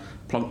just like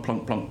plonk,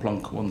 plonk, plonk,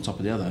 plonk, one on top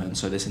of the other. And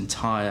so this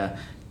entire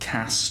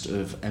cast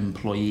of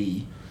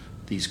employee,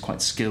 these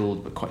quite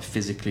skilled but quite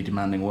physically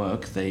demanding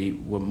work, they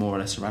were more or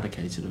less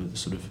eradicated over the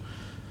sort of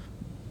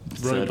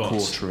third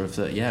quarter of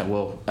the...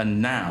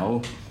 and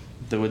now...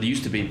 There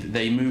used to be,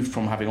 they moved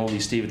from having all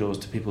these stevedores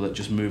to people that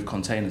just move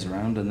containers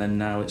around, and then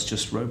now it's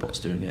just robots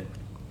doing it.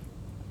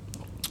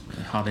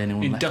 Hardly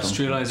anyone left.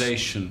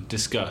 Industrialisation,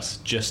 discuss,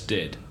 just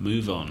did.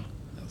 Move on.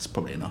 That's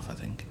probably enough, I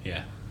think.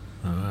 Yeah.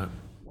 All right.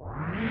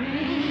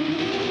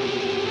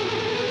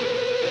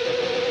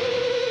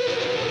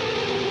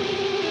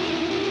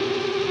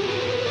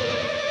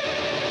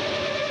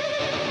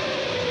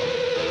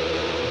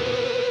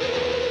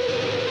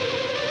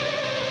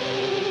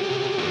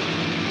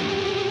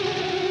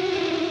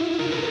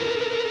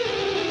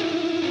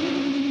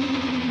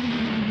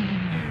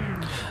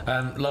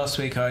 Last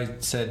week I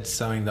said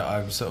something that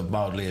I was sort of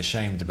mildly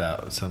ashamed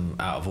about, some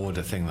out of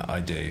order thing that I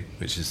do,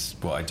 which is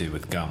what I do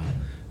with gum.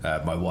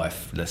 My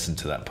wife listened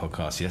to that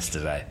podcast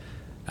yesterday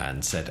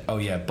and said, oh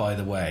yeah, by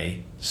the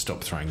way,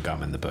 stop throwing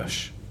gum in the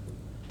bush,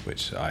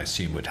 which I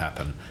assume would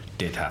happen.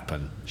 Did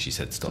happen. She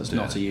said stop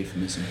doing it. It's not a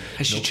euphemism.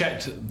 Has she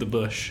checked the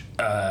bush?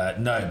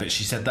 No, but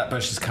she said that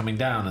bush is coming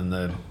down in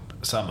the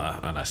summer,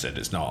 and I said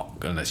it's not,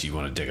 unless you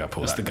want to dig up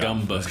all that gum. It's the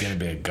gum bush. It's going to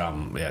be a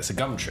gum. Yeah, it's a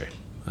gum tree.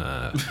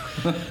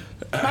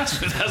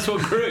 That's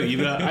what grew. You'd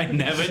be like, I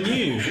never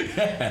knew.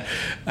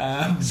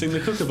 Sing the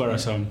Kookaburra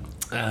song.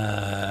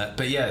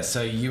 But yeah,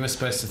 so you were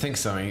supposed to think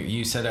something.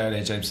 You said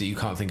earlier, James, that you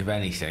can't think of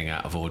anything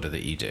out of order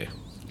that you do.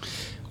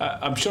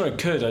 I'm sure I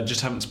could. I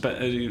just haven't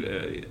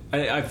spent.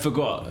 I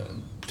forgot,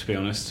 to be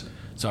honest.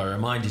 So I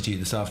reminded you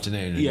this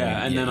afternoon.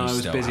 And then I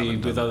was busy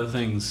with other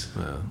things,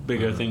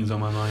 bigger things on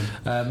my mind.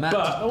 Matt,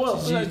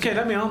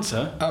 let me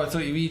answer. Oh, I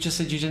thought you just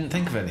said you didn't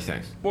think of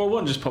anything. Well,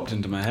 one just popped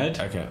into my head.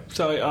 Okay.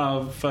 So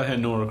if I hear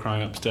Nora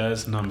crying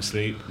upstairs and I'm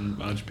asleep,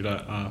 and I'll just be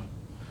like,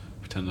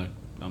 pretend like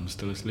I'm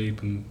still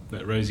asleep and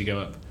let Rosie go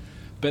up.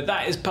 But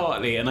that is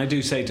partly, and I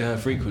do say to her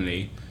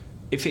frequently,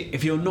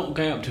 if you're not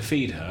going up to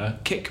feed her,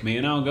 kick me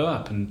and I'll go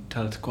up and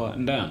tell her to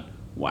quieten down.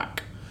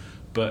 Whack.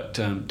 But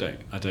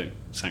I don't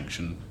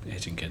sanction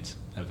hitting kids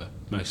ever,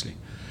 mostly.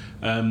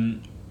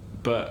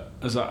 But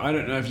I was like, I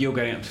don't know if you're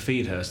getting up to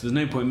feed her, so there's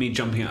no point in me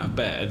jumping out of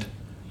bed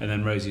and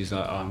then Rosie's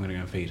like, I'm going to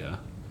go and feed her.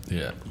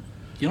 Yeah.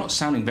 You're not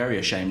sounding very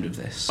ashamed of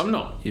this. I'm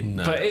not.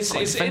 No. But it's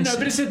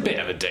a bit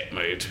of a dick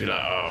move to be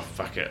like, oh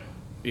fuck it,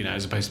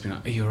 as opposed to being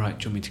like, are you alright?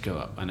 Do you want me to go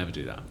up? I never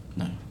do that.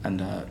 No.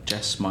 And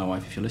Jess, my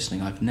wife, if you're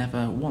listening, I've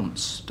never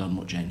once done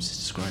what James is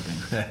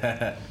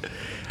describing.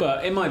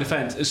 But in my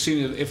defence, as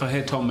soon as if I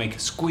hear Tom make a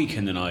squeak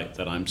in the night,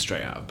 then I'm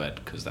straight out of bed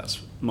because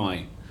that's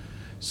my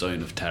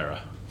zone of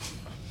terror.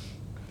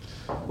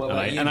 Well,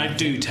 and I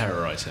do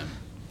terrorise him.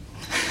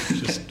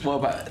 Well,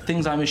 but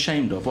things I'm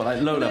ashamed of,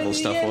 like low-level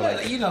stuff, or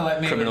like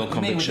criminal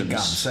convictions. Me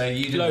with so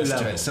you didn't listen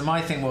to it. So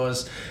my thing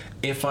was,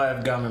 if I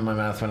have gum in my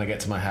mouth when I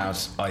get to my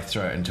house, I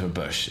throw it into a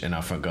bush in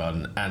our front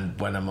garden. And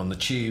when I'm on the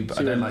tube,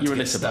 I don't like to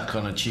get stuck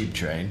on a tube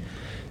train.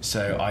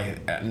 So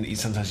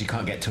sometimes you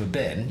can't get to a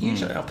bin.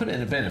 Usually I'll put it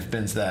in a bin if the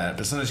bin's there,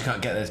 but sometimes you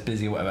can't get there, it's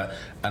busy or whatever,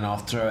 and I'll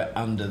throw it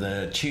under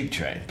the tube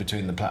train,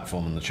 between the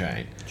platform and the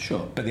train.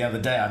 Sure. But the other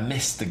day I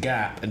missed the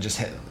gap and just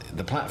hit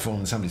the platform,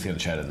 and somebody's going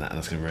to tread on that, and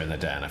that's going to ruin their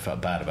day, and I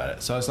felt bad about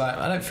it. So I was like,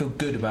 I don't feel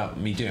good about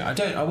me doing it.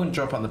 I wouldn't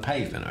drop it on the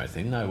pavement or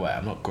anything, no way,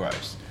 I'm not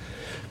gross.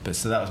 But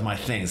so that was my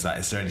thing, is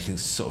there anything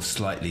sort of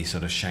slightly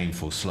sort of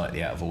shameful,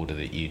 slightly out of order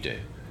that you do?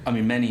 I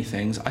mean, many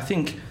things. I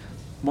think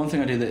one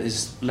thing I do that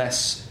is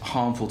less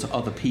harmful to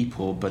other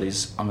people, but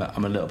I'm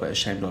a little bit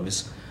ashamed of,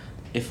 is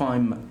if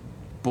I'm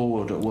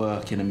bored at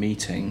work in a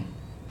meeting,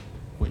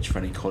 which for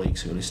any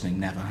colleagues who are listening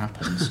never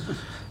happens,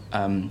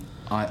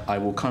 I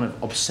will kind of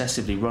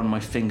obsessively run my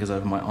fingers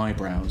over my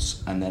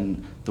eyebrows, and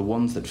then the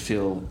ones that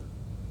feel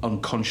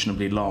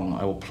unconscionably long,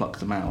 I will pluck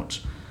them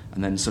out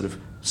and then sort of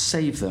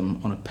save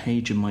them on a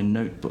page in my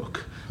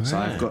notebook. Right. So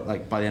I've got,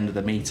 like, by the end of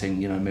the meeting,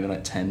 maybe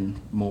like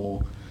 10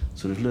 more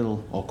sort of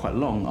little or quite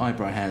long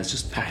eyebrow hairs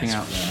just popping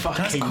out there.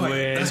 Fucking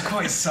weird. That's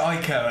quite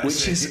psycho,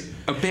 actually.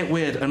 a bit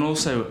weird, and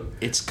also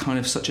it's kind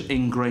of such an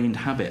ingrained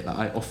habit that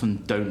I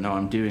often don't know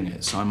I'm doing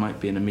it. So I might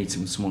be in a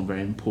meeting with someone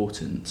very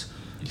important.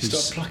 You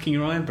start plucking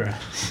your eyebrow.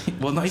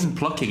 Well, not even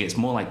plucking. It's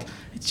more like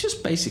it's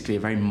just basically a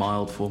very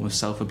mild form of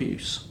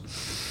self-abuse.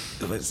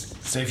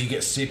 So if you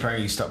get super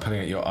angry, you start pulling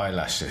at your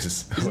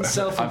eyelashes. Isn't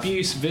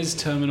self-abuse Viz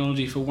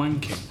terminology for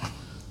wanking?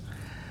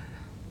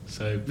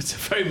 So it's a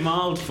very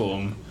mild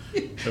form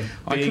of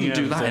I being couldn't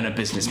do able that to in a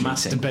business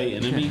masturbate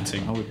in a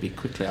meeting. I would be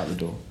quickly out the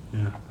door.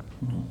 Yeah.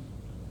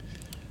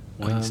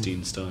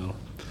 Weinstein style.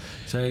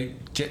 So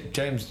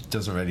James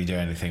doesn't really do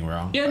anything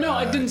wrong. Yeah, no,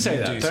 I didn't say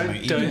You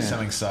that. do do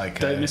something psycho.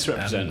 Don't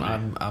misrepresent me.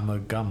 I'm a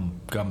gum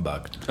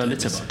bug. A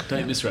litter bug.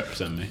 Don't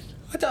misrepresent me.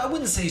 I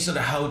wouldn't say you sort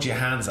of held your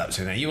hands up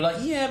to it. You were like,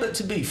 yeah, but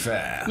to be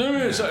fair.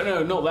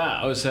 No, not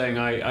that. I was saying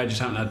I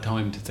just haven't had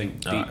time to think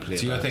deeply.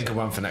 So you'll about think of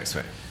one for next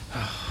week.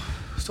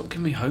 Stop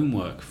giving me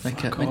homework.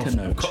 Make a Fuck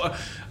note.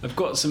 off. I've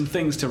got some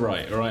things to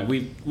write. All right,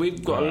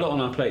 we've got a lot on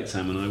our plate.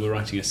 Sam and I. We're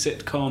writing a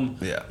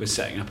sitcom. Yeah. We're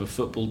setting up a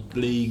football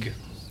league.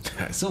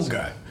 It's all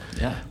go.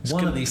 Yeah.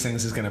 One of these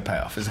things is going to pay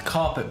off. It's a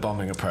carpet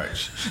bombing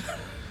approach.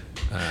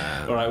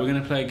 All right, we're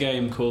going to play a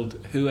game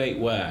called Who Ate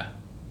Where.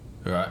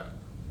 Right.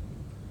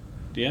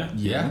 Yeah.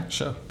 Yeah.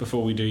 Sure.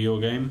 Before we do your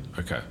game.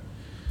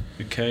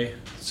 Okay.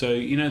 So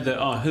you know the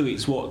Who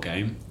Eats What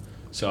game.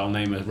 So I'll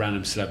name a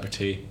random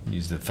celebrity.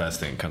 Use the first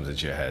thing that comes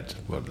into your head.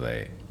 What do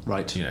they?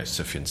 Right. You know,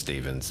 Sufjan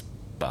Stevens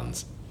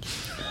buns.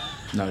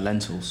 No,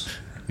 lentils.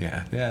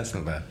 Yeah, that's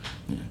not bad.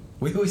 Yeah.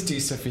 We always do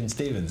Sufjan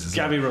Stevens. As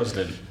Gabby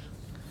Roslin.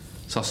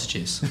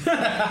 Sausages.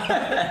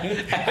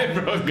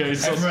 Everyone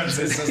goes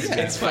sausages.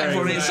 It's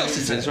Everyone eats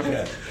sausages, right?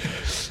 Yeah.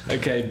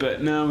 Okay,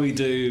 but now we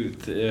do.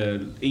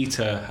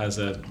 Eater has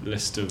a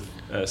list of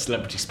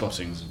celebrity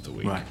spottings of the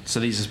week. Right. So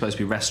these are supposed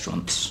to be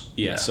restaurants.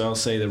 Yeah, so I'll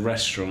say the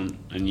restaurant,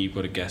 and you've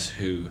got to guess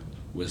who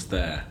was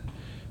there.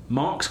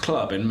 Mark's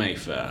Club in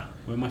Mayfair,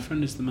 where my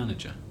friend is the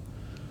manager.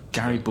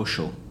 Gary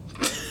Bushell.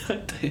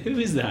 Who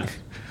is that?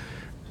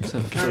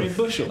 Gary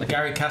Bushell.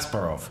 Gary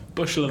Kasparov.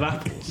 Bushel of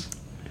apples.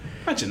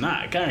 Imagine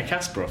that, Gary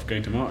Kasparov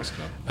going to Mark's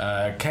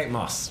Club. Kate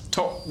Moss.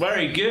 Top,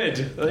 very good.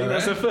 I think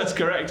that's the first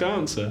correct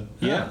answer.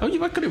 Yeah. Oh,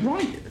 you've got it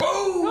right.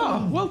 Boom!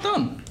 Oh, well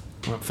done.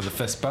 Went for the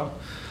fist bump.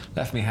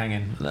 Left me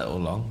hanging a little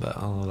long, but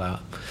I'll allow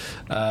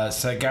it.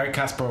 So Gary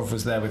Kasparov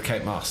was there with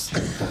Kate Moss.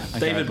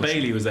 David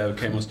Bailey was there with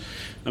Kate Moss.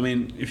 I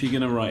mean, if you're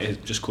going to write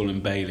it, just call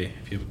him Bailey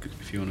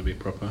if you want to be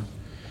proper.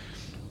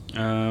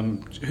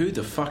 Who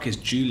the fuck is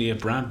Julia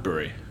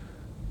Bradbury?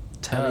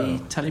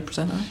 Telly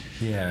presenter?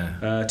 Yeah.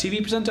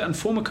 TV presenter and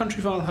former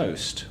Country File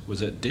host.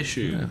 Was at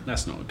Dishu. Yeah.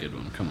 That's not a good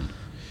one. Come on.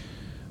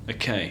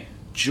 Okay.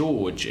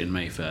 George in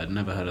Mayfair.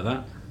 Never heard of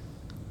that.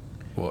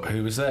 What?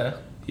 Who was there?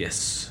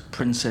 Yes.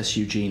 Princess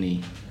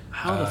Eugenie.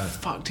 How the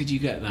fuck did you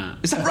get that?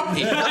 Is that right?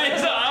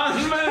 It's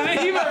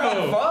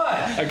unbelievable.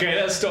 Okay,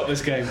 let's stop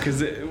this game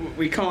because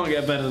we can't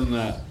get better than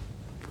that.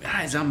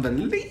 That is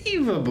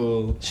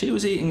unbelievable. She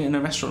was eating in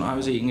a restaurant I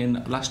was eating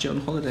in last year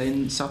on holiday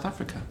in South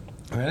Africa.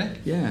 Really?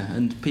 Yeah,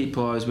 and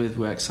people I was with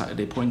were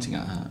excitedly pointing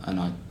at her, and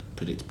I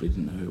predictably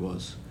didn't know who it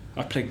was.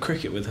 I played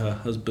cricket with her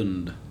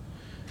husband.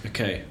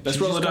 Okay, let's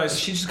roll the dice.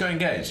 She just got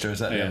engaged, or is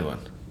that the other one?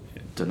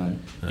 Don't know.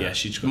 Yeah,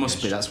 she just got must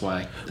engaged. be. That's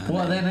why.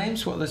 What are their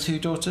names? What are the two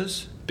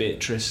daughters?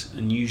 Beatrice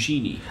and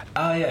Eugenie.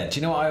 Oh yeah. Do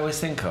you know what I always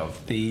think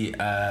of? The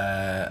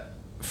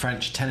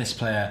French tennis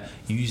player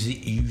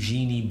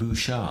Eugenie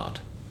Bouchard,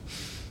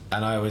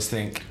 and I always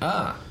think,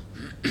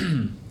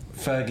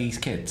 Fergie's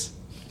kids.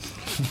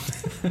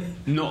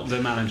 Not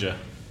the manager.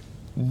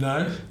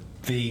 No,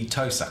 the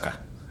Toesucker.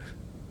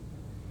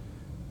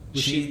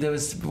 There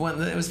was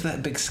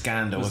that big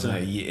scandal, wasn't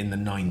it, in the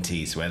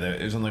 90s, where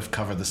it was on the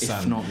cover of the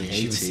Sun. If not the 80s.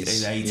 She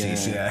was, in the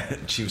 80s, yeah.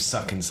 She was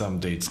sucking some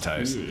dude's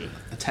toes. A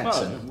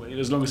Texan. Well,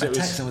 as long as it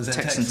was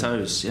Texan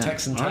toes. Yeah.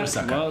 Texan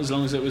Toesucker. Well, as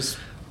long as it was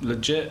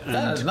legit. And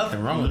there's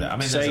nothing wrong with it. I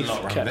mean, there's a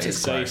lot wrong with it. It's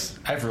safe. gross.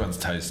 Everyone's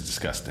toes are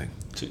disgusting.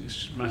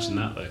 Imagine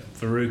that though.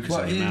 Farouk is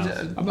in your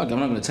mouth. I'm not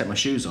going to take my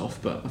shoes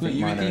off, but I think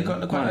mine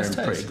are in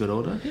pretty good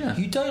order. Yeah.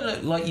 You don't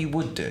look like you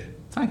would do.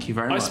 Thank you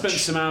very much. I spent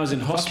some hours in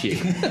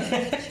hospital.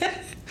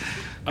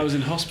 I was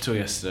in hospital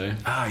yesterday.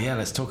 Yeah,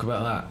 let's talk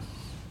about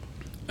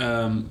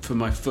that. For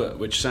my foot,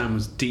 which Sam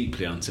was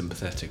deeply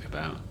unsympathetic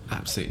about.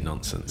 Absolute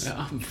nonsense.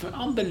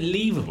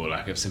 Unbelievable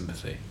lack of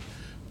sympathy.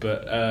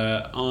 But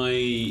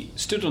I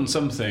stood on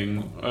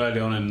something early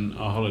on in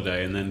our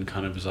holiday and then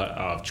kind of was like,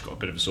 I've just got a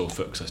bit of a sore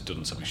foot because I stood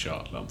on something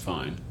sharp, I'm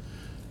fine.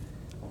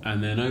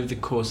 And then over the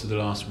course of the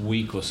last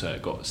week or so,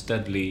 it got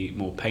steadily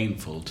more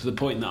painful to the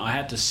point that I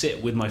had to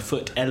sit with my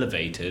foot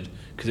elevated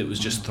because it was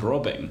just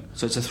throbbing.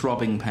 So it's a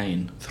throbbing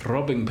pain.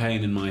 Throbbing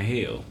pain in my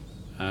heel.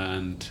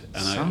 And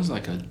sounds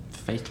like a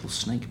fatal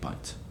snake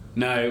bite.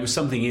 No, it was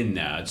something in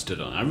there I'd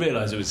stood on. I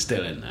realised it was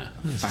still in there.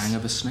 Fang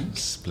of a snake?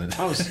 Splint.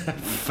 I was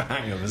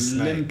fang of a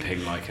snake.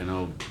 Limping like an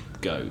old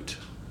goat.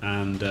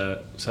 And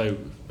so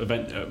rang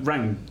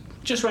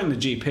the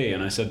GP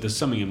and I said, there's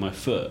something in my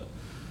foot.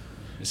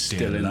 It's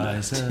still in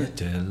there.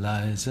 Dear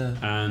Liza.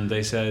 And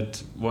they said,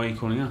 why are you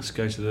calling us?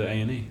 Go to the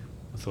A&E.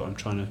 I thought I'm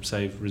trying to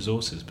save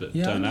resources, but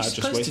Yeah, turned you're out I just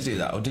supposed to wasted. do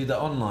that, or do the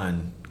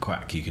online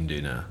quack you can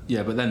do now.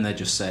 Yeah, but then they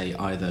just say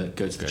either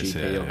go to the Go GP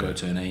to- or go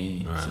to an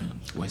AE. Right. So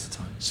it's a waste of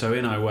time. So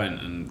in I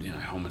went, and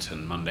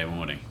Homerton Monday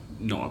morning,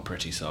 not a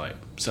pretty sight.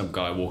 Some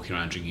guy walking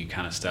around drinking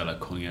Canistella,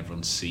 calling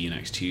everyone to see you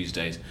next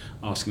Tuesdays,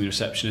 asking the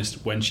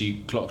receptionist when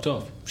she clocked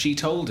off. She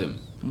told him.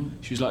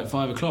 She was like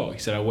 5 o'clock. He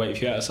said, "I'll wait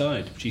for you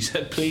outside." She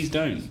said, "Please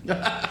don't."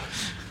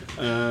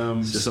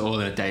 It's just all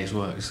their day's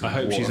work. I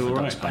hope she's all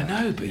right. I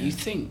know, but you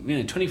think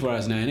 24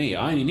 hours in A&E.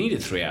 I only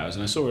needed 3 hours,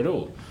 and I saw it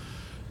all.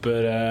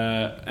 But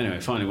anyway,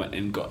 finally went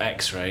in, got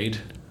X-rayed.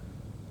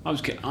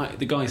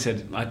 The guy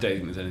said, "I don't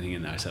think there's anything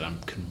in there." I said, "I'm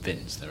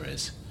convinced there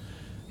is."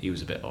 He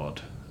was a bit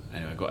odd.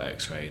 Anyway, I got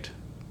X-rayed.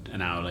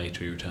 An hour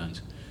later, he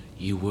returns.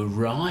 "You were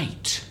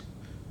right.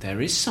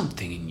 There is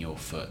something in your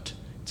foot.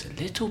 It's a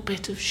little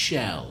bit of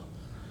shell.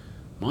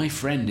 My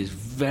friend is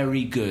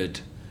very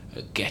good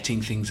at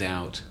getting things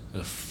out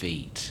of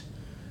feet.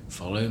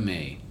 Follow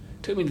me."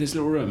 Took me to this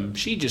little room.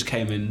 She just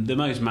came in, the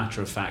most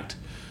matter-of-fact,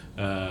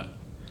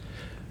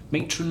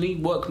 matronly,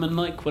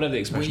 workmanlike, whatever the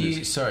expression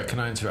is. Sorry, can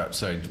I interrupt?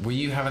 Sorry, were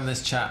you having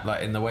this chat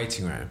like in the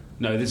waiting room?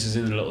 No, this is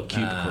in a little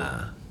cubicle.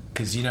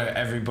 Because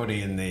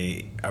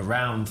everybody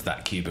around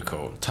that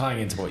cubicle,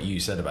 tying into what you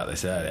said about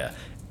this earlier,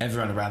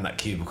 everyone around that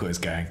cubicle is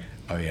going,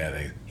 "Oh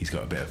yeah, he's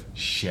got a bit of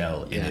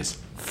shell in his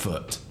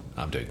foot."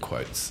 I'm doing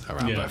quotes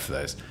around both of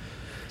those.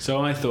 So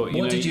I thought,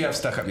 what did you have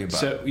stuck up your butt?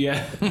 So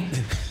yeah.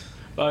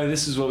 Oh,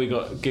 this is what we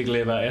got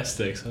giggly about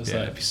yesterday. So I was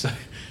like, so,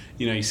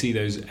 you see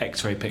those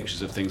X-ray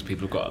pictures of things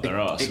people have got up their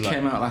arse. It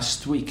came out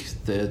last week.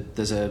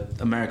 There's a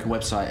American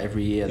website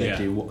every year. They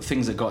do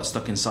things that got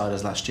stuck inside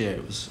us last year.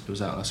 It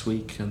was out last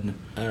week, and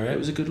it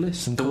was a good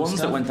list. The ones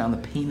that went down the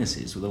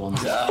penises were the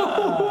ones.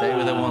 They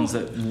were the ones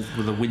that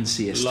were the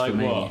winciest like for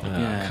me. What?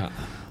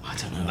 I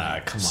don't know.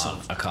 No, come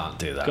on, I can't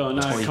do that. Go on,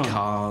 no, Toy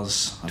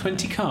cars.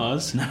 20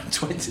 cars? No,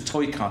 20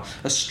 toy cars.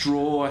 A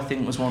straw, I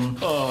think, was one.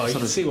 Oh, you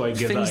can see why you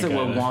give things that a that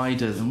go, were then.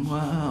 wider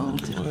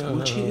than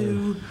would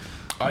you?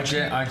 I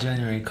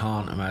genuinely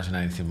can't imagine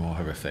anything more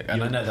horrific.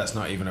 And I know that's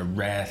not even a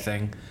rare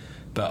thing,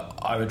 but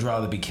I would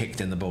rather be kicked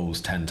in the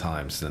balls 10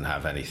 times than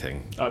have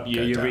anything Up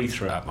your go down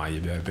urethra. Up my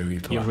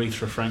urethra.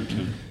 Urethra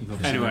Frankton. Anyway,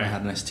 Anyway, I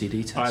had an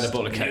STD test. I had a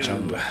bottle of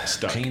ketchup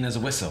stuck. Clean as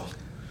a whistle.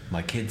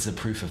 My kids are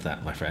proof of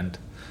that, my friend.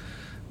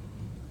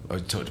 I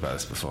talked about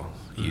this before,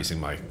 using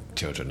my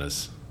children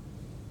as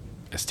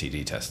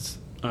STD tests.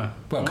 Well,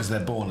 because they're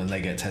born and they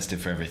get tested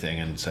for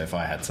everything, and so if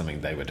I had something,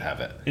 they would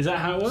have it. Is that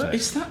how it works?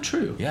 Is that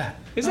true? Yeah.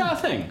 Is that a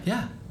thing?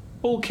 Yeah.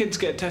 All kids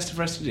get tested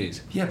for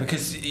STDs? Yeah,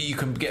 because you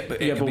can get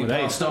it Yeah, can but be with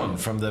passed AIDS, on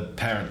from the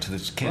parent to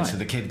the kid, Right. so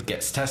the kid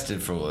gets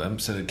tested for all of them,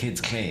 so the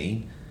kid's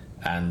clean,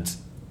 and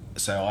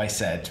so I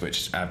said,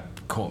 which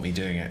caught me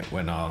doing it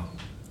when our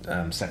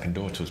second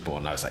daughter was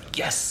born. I was like,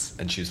 yes,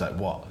 and she was like,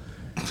 what?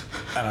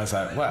 And I was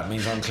like, well, it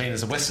means I'm clean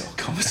as a whistle.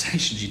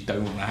 Conversations you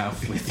don't want to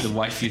have with the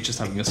wife you're just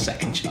having your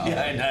second child.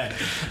 Yeah, I know.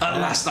 At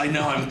last I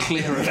know I'm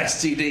clear of But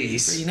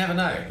STDs. you never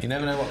know. You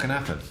never know what can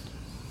happen.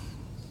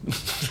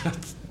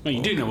 Well,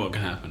 you do know what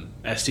can happen.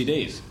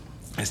 STDs.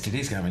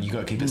 STDs can happen. You've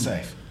got to keep it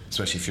safe,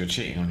 especially if you're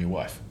cheating on your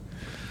wife.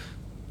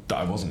 That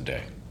I wasn't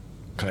doing.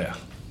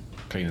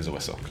 Clean as a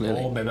whistle.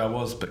 Clearly. Or maybe I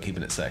was, but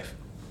keeping it safe.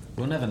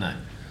 We'll never know.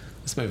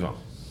 Let's move on.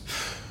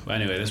 Well,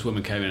 anyway, this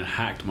woman came in and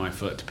hacked my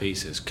foot to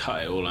pieces,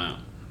 cut it all out.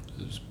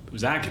 It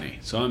was agony.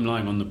 So I'm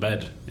lying on the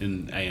bed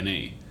in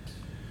A&E,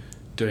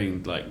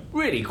 doing like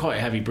really quite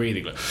heavy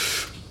breathing, like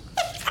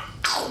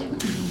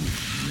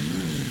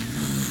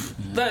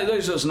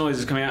those sorts of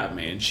noises coming out of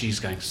me, and she's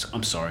going,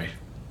 "I'm sorry."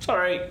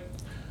 I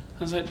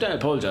was like, "Don't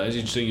apologise.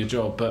 You're just doing your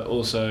job." But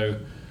also,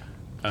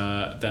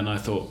 then I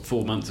thought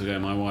 4 months ago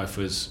my wife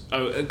was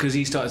because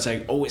he started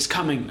saying, "Oh, it's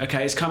coming.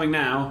 Okay, it's coming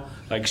now."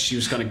 Like she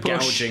was kind of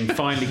gouging,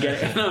 finally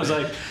getting it. And I was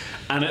like,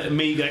 and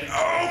me going,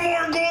 "Oh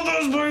my god,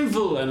 that was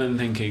painful!" And then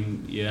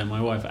thinking, yeah, my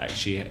wife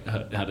actually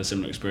had a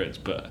similar experience,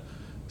 but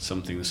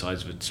something the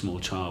size of a small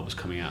child was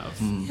coming out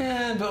of.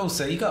 Yeah, but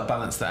also you got to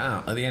balance that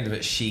out. At the end of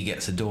it, she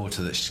gets a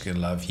daughter that she's going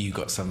to love. You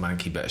got some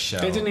manky bit of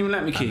shell. They didn't even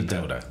let me keep and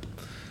a it. dildo.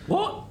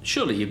 What?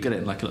 Surely you'd get it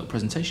in like a little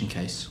presentation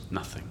case.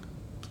 Nothing.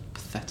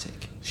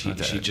 Pathetic. She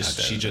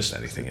just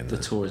anything in The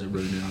there. tours are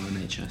ruining our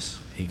NHS.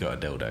 He got a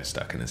dildo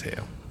stuck in his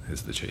heel.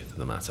 Is the truth of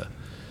the matter.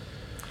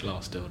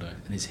 glass dildo.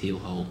 And his heel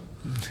hole.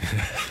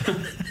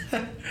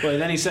 Well,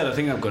 then he said, "I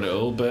think I've got it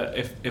all, but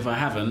if I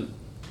haven't,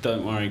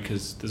 don't worry,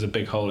 because there's a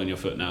big hole in your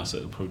foot now, so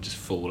it'll probably just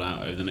fall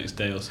out over the next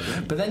day or so."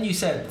 But then you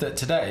said that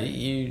today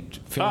you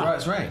feel right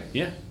as rain.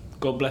 Yeah.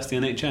 God bless the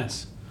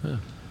NHS. Yeah.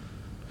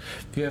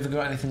 Have you ever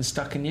got anything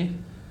stuck in you?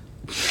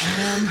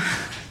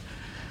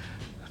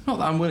 Not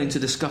that I'm willing to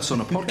discuss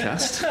on a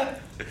podcast.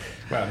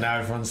 Well, now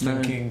everyone's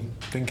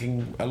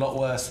thinking a lot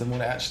worse than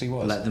what it actually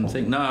was. Let them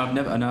think. No, I've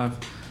never. No,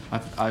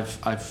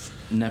 I've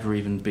never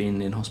even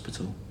been in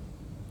hospital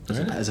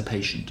as a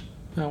patient.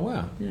 Oh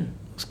wow, Yeah.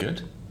 that's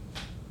good.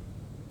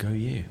 Go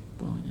you.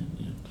 Well,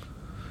 yeah.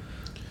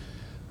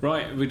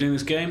 Right, are we doing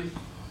this game?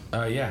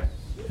 Yeah.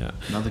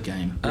 Another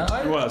game.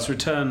 Well, it's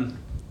return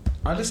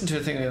I listened to a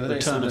thing the other day.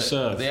 Return of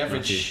Serve, the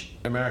average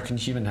American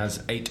human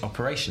has 8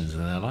 operations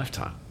in their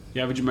lifetime.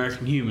 The average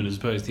American human as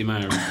opposed to the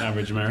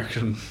average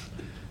American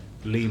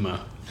lemur.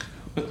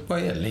 Well,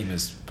 yeah,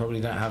 lemurs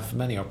probably don't have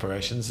many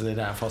operations. They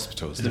don't have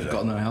hospitals. They've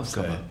got no health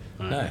cover.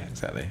 No,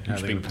 exactly. How are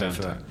they going to pay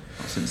for that?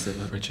 Since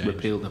they've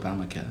repealed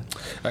Obamacare.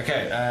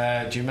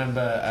 Okay, do you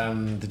remember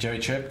the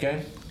JoeyTrib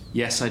game?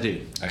 Yes, I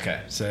do.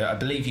 Okay, so I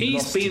believe you He's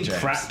lost to been James.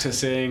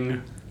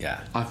 practicing. Yeah.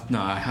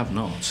 No, I have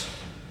not.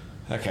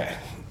 Okay.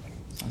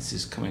 This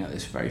is coming at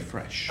this very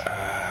fresh.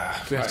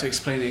 We have to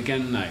explain it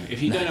again now.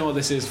 If you don't know what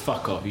this is,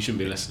 fuck off. You shouldn't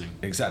be listening.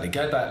 Exactly.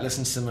 Go back,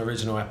 listen to some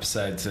original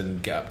episodes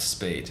and get up to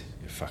speed.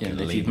 You fucking Yeah, if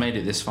lemur. you've made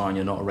it this far and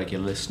you're not a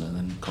regular listener,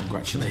 then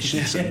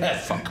congratulations and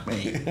fuck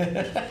me.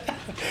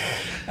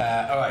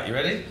 All right, you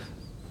ready?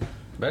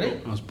 Ready?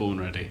 I was born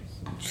ready,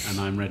 and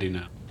I'm ready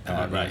now.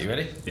 Right, you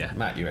ready? Yeah.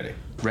 Matt, you ready?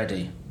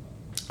 Ready.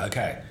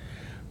 Okay.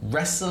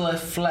 Wrestler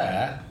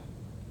Flair,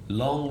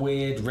 long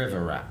weird river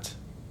rat.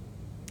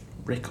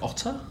 Rick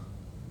Otter?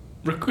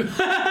 Rick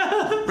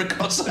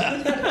Otter.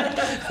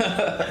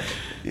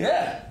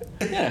 Yeah.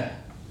 Yeah.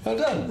 Well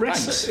done.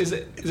 Thanks. Is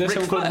there Ric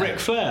someone called Flair. Ric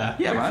Flair?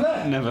 Yeah, man.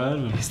 Flair. Never heard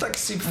of him. He's like a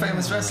super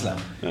famous wrestler.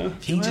 Yeah.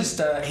 He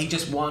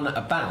just won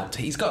a bout.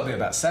 He's got to be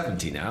about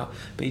 70 now,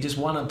 but he just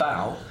won a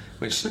bout,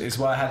 which is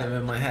why I had him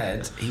in my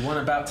head. He won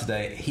a bout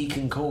today. He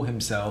can call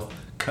himself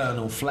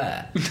Colonel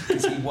Flair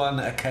because he won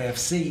a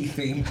KFC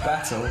themed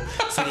battle,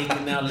 so he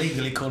can now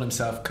legally call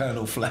himself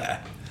Colonel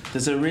Flair.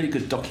 There's a really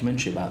good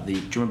documentary about do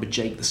you remember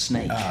Jake the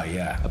Snake? Oh,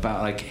 yeah.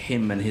 About like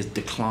him and his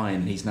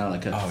decline. He's now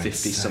like a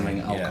 50-something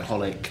insane, yeah.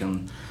 alcoholic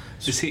and...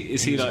 Is he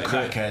was like a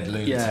crackhead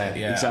lunatic?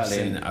 Yeah, I've exactly.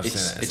 seen it.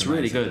 It's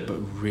really good, but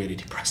really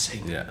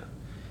depressing. Yeah.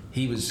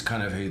 He was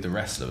kind of who the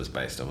wrestler was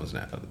based on,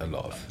 wasn't it? A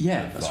lot of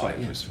that's right.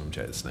 Yeah. was from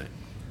Jake the Snake.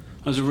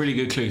 That was a really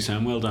good clue,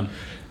 Sam. Well done.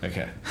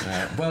 Okay.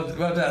 Well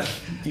done.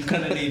 You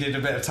kind of needed a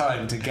bit of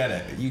time to get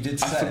it. You did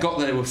say I forgot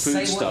they were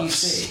Say foodstuffs. what you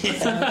see.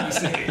 Say what you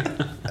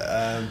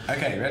see.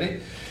 Okay,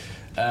 ready?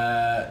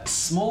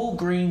 Small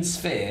green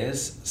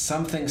spheres,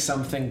 something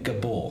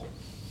gabor.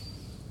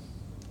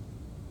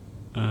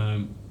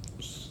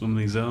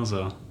 Something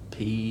Zaza.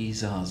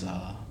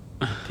 Pizaza.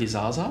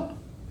 Pizaza?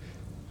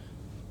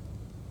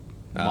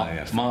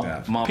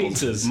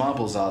 Pizzas.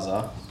 Marble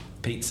Zaza.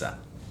 Pizza.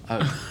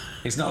 Oh.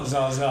 It's not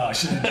Zaza. I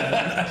should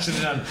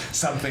have done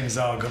something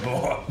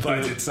Zagabor, but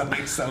I did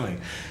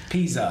something.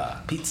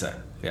 Pizza.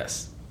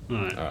 Yes. All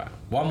right.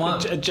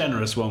 1-1. A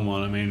generous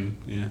 1-1. I mean,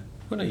 yeah.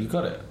 Well, no, you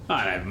got it.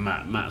 I know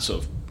Matt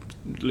sort of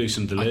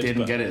loosened the lid. I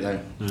didn't get it though.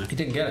 He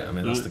didn't get it. I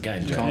mean, that's the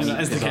game, James. Can't Yeah,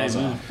 that's the game.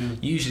 Zaza. Yeah.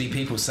 Usually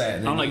people say it.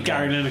 And then I'm like you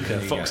Gary go, Lineker,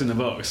 there you fox go. in the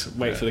box.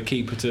 Wait for the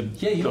keeper to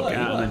Yeah, you knock are. it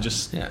out and then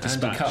just Andy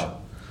dispatch.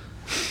 Cole.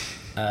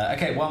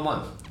 Okay,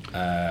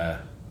 1-1.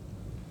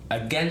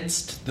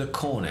 Against the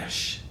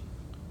Cornish.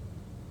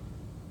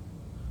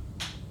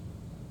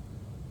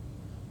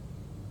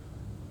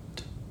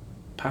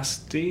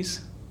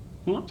 Pasties?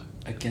 What?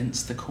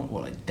 Against the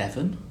what, like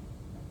Devon?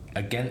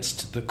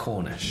 Against the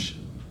Cornish.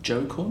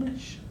 Joe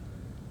Cornish?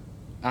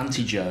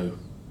 Anti-Joe.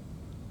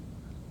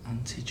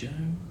 Anti-Joe?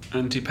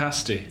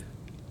 Antipasti.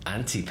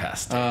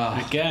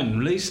 Antipasti. Again,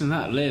 loosen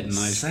that lid and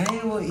Say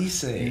what you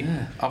see.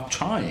 Yeah, I'm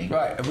trying.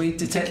 Right, are we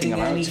detecting Thinking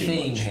about any too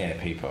theme much. here,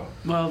 people?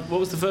 Well, what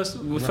was the first?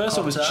 Well, first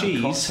one was Ricotta,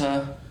 cheese.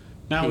 Cotta,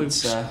 Now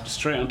pizza, we've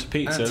straight onto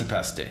pizza.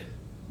 Antipasti.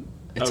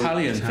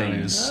 Italian Italian.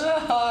 things.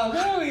 Ah,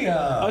 there we I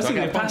are. was Do I thinking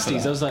get of a point for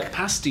pasties. that? I was like,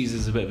 pasties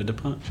is a bit of a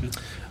departure.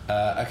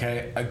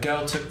 Okay, a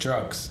girl took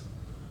drugs.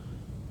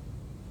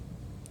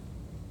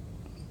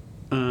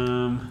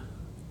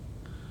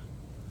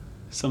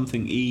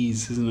 Something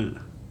ease, isn't it?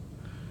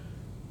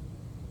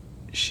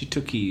 She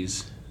took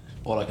ease.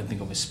 All I can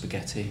think of is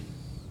spaghetti.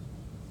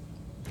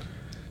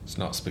 It's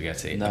not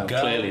spaghetti. No,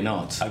 clearly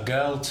not. A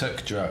girl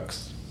took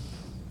drugs.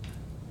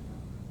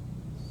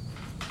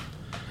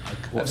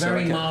 What's a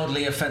very that, like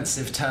mildly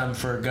offensive term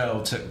for a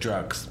girl took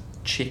drugs.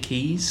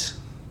 Chickies?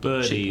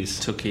 Birdies.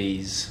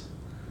 Tookies.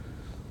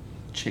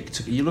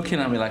 You're looking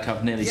at me like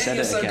I've nearly said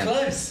it again.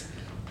 close.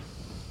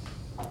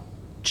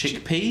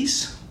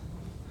 Chickpeas?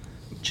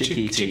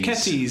 Chickieties.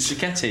 Chicketties.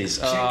 Chicketties.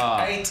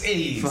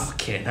 Chick-8-E's.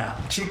 Fucking hell.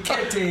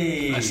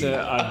 Chicketties.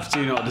 I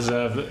do not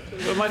deserve it.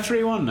 Am I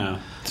 3-1 now?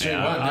 3-1,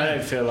 I yeah.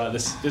 don't feel like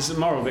this. This is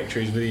moral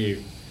victories with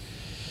you.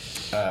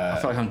 I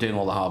feel like I'm doing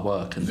all the hard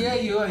work and Yeah,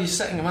 you are. You're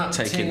setting him up.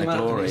 taking teeing the him up,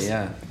 and glory, he's-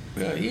 yeah.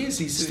 Yeah, he is.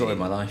 He's Story of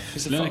my life.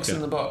 He's a fox Lineker.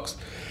 in the box.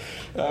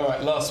 All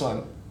right, last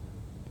one.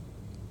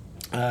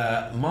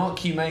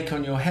 Mark you make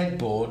on your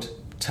headboard,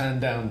 turn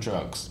down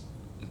drugs.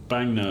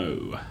 Bang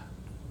no.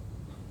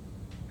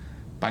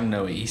 Bang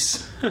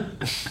noise.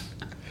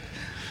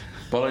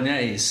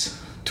 Bolognese.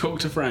 Talk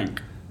to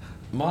Frank.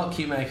 Mark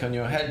you make on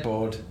your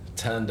headboard,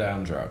 turn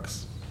down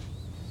drugs.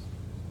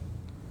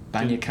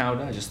 Bang your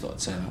cowder. I just thought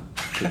I'd say that.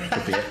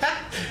 Could be it.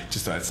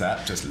 Just like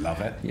that, just love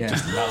it. Yeah.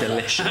 Just love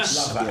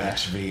Delicious. That. Love that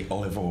Yeah. HV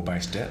olive oil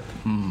based dip.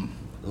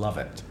 Love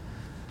it.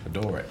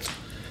 Adore it.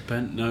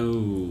 The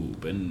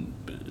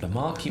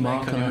mark you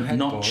Mark make on your on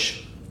headboard.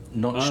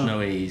 notch Oh.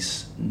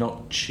 noise.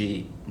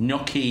 Gnocchi.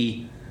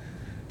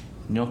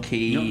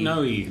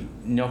 Gnocchi.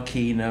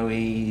 Gnocchi,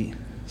 noe.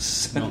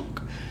 It's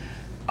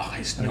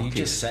gnocchi. You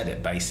just said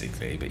it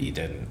basically, but you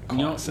didn't.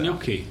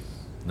 Gnocchi.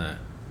 No.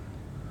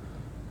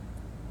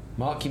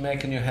 Mark, you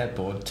make on your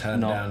headboard,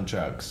 turn down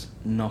drugs.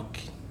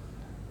 Gnocchi.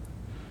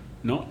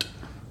 Not.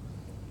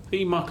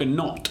 You mark a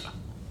knot.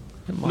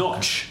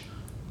 Notch.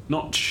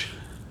 Nocino.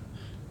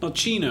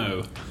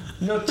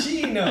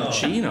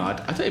 Nocino?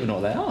 I don't even know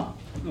what they are.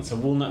 That's a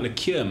walnut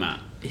liqueur, Matt.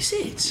 Is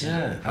it?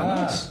 Yeah.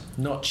 Nice.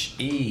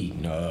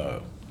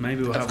 Nocino.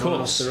 Maybe we'll have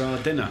one after our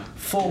dinner.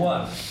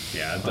 4-1.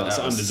 Yeah, that's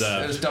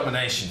undeserved. It was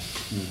domination.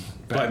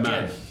 By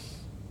Matt.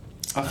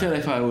 I feel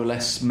if I were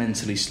less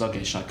mentally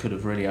sluggish, I could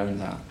have really owned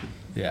that.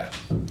 Yeah.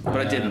 But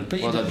I didn't.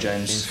 Well done,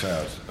 James. You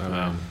failed.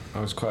 I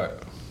was quite...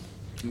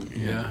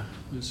 Yeah.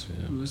 It was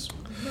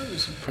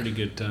a pretty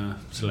good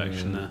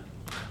selection there.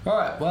 All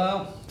right,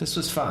 well, this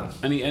was fun.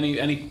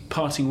 Any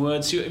parting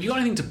words? Have you got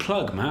anything to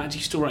plug, Matt? Do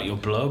you still write your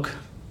blog?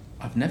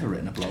 I've never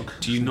written a blog.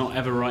 Do you not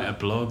ever write a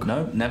blog?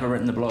 No, never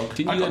written a blog.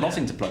 I've got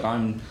nothing to plug.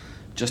 I'm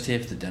just here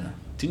for the dinner.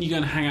 Didn't you go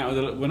and hang out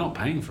with... We're not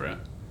paying for it.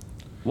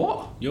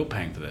 What? You're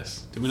paying for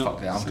this. Did we not?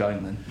 Fuck yeah, I'm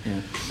going then.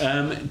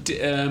 Yeah.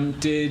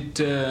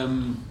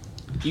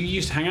 You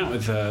used to hang out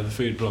with the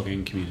food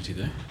blogging community,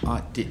 though?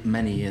 I did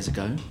many years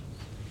ago.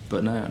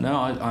 But no,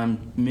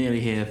 I'm merely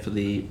here for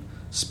the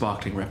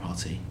sparkling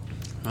repartee.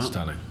 Oh.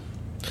 Stunning.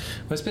 Well,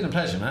 it's been a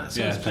pleasure, Matt.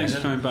 Thanks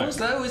for coming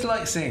back. I always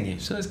like seeing you,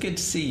 so it's good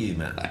to see you,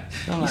 Matt.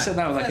 You said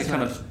that with like a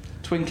kind of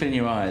twinkle in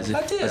your eyes,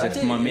 as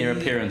if my mere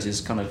appearance is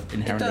kind of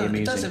inherently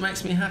amusing. It does. It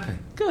makes me happy.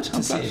 Good.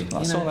 I'm glad.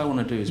 That's all I want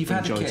to do is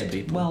bring joy to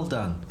people. Well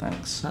done.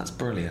 Thanks. That's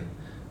brilliant.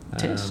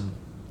 It is.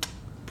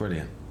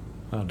 Brilliant.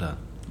 Well done.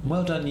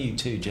 Well done, you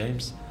too,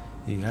 James.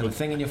 You had a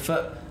thing in your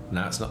foot.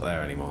 Now it's not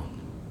there anymore.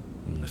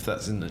 And if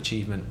that's an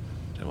achievement,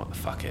 then what the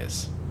fuck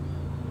is?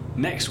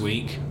 Next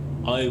week,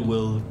 I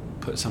will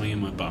put something in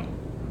my bum.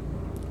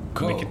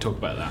 Cool. We can talk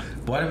about that.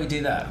 Why don't we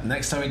do that?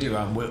 Next time we do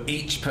one, we'll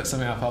each put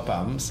something up our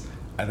bums,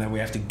 and then we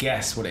have to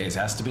guess what it is. It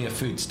has to be a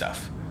food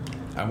stuff,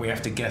 and we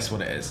have to guess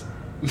what it is.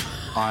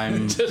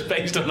 I'm just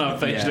based on our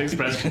facial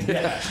expression.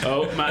 Yeah.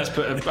 Oh, Matt's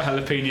put a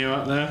jalapeno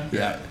up there.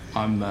 Yeah.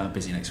 I'm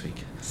busy next week.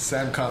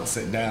 Sam can't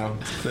sit down.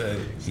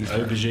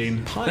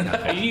 Aubergine.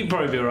 Pineapple. You'd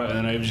probably be alright with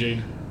an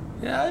aubergine.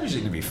 Yeah,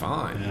 aubergine would be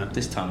fine. Yeah.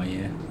 This time of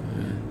year.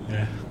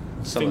 Yeah.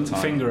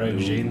 Finger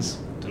aubergines.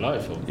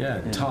 Delightful.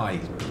 Yeah, Thai.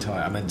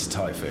 I meant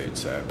Thai food,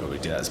 so I'd probably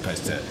do that as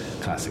opposed to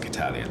classic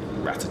Italian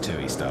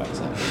ratatouille style.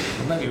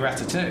 Or maybe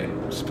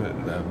ratatouille. Just put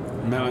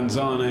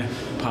melanzane,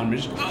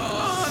 parmesan.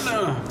 Oh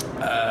no!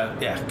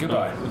 Yeah.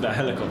 Goodbye. With that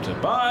helicopter.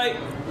 Bye.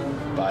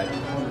 Bye.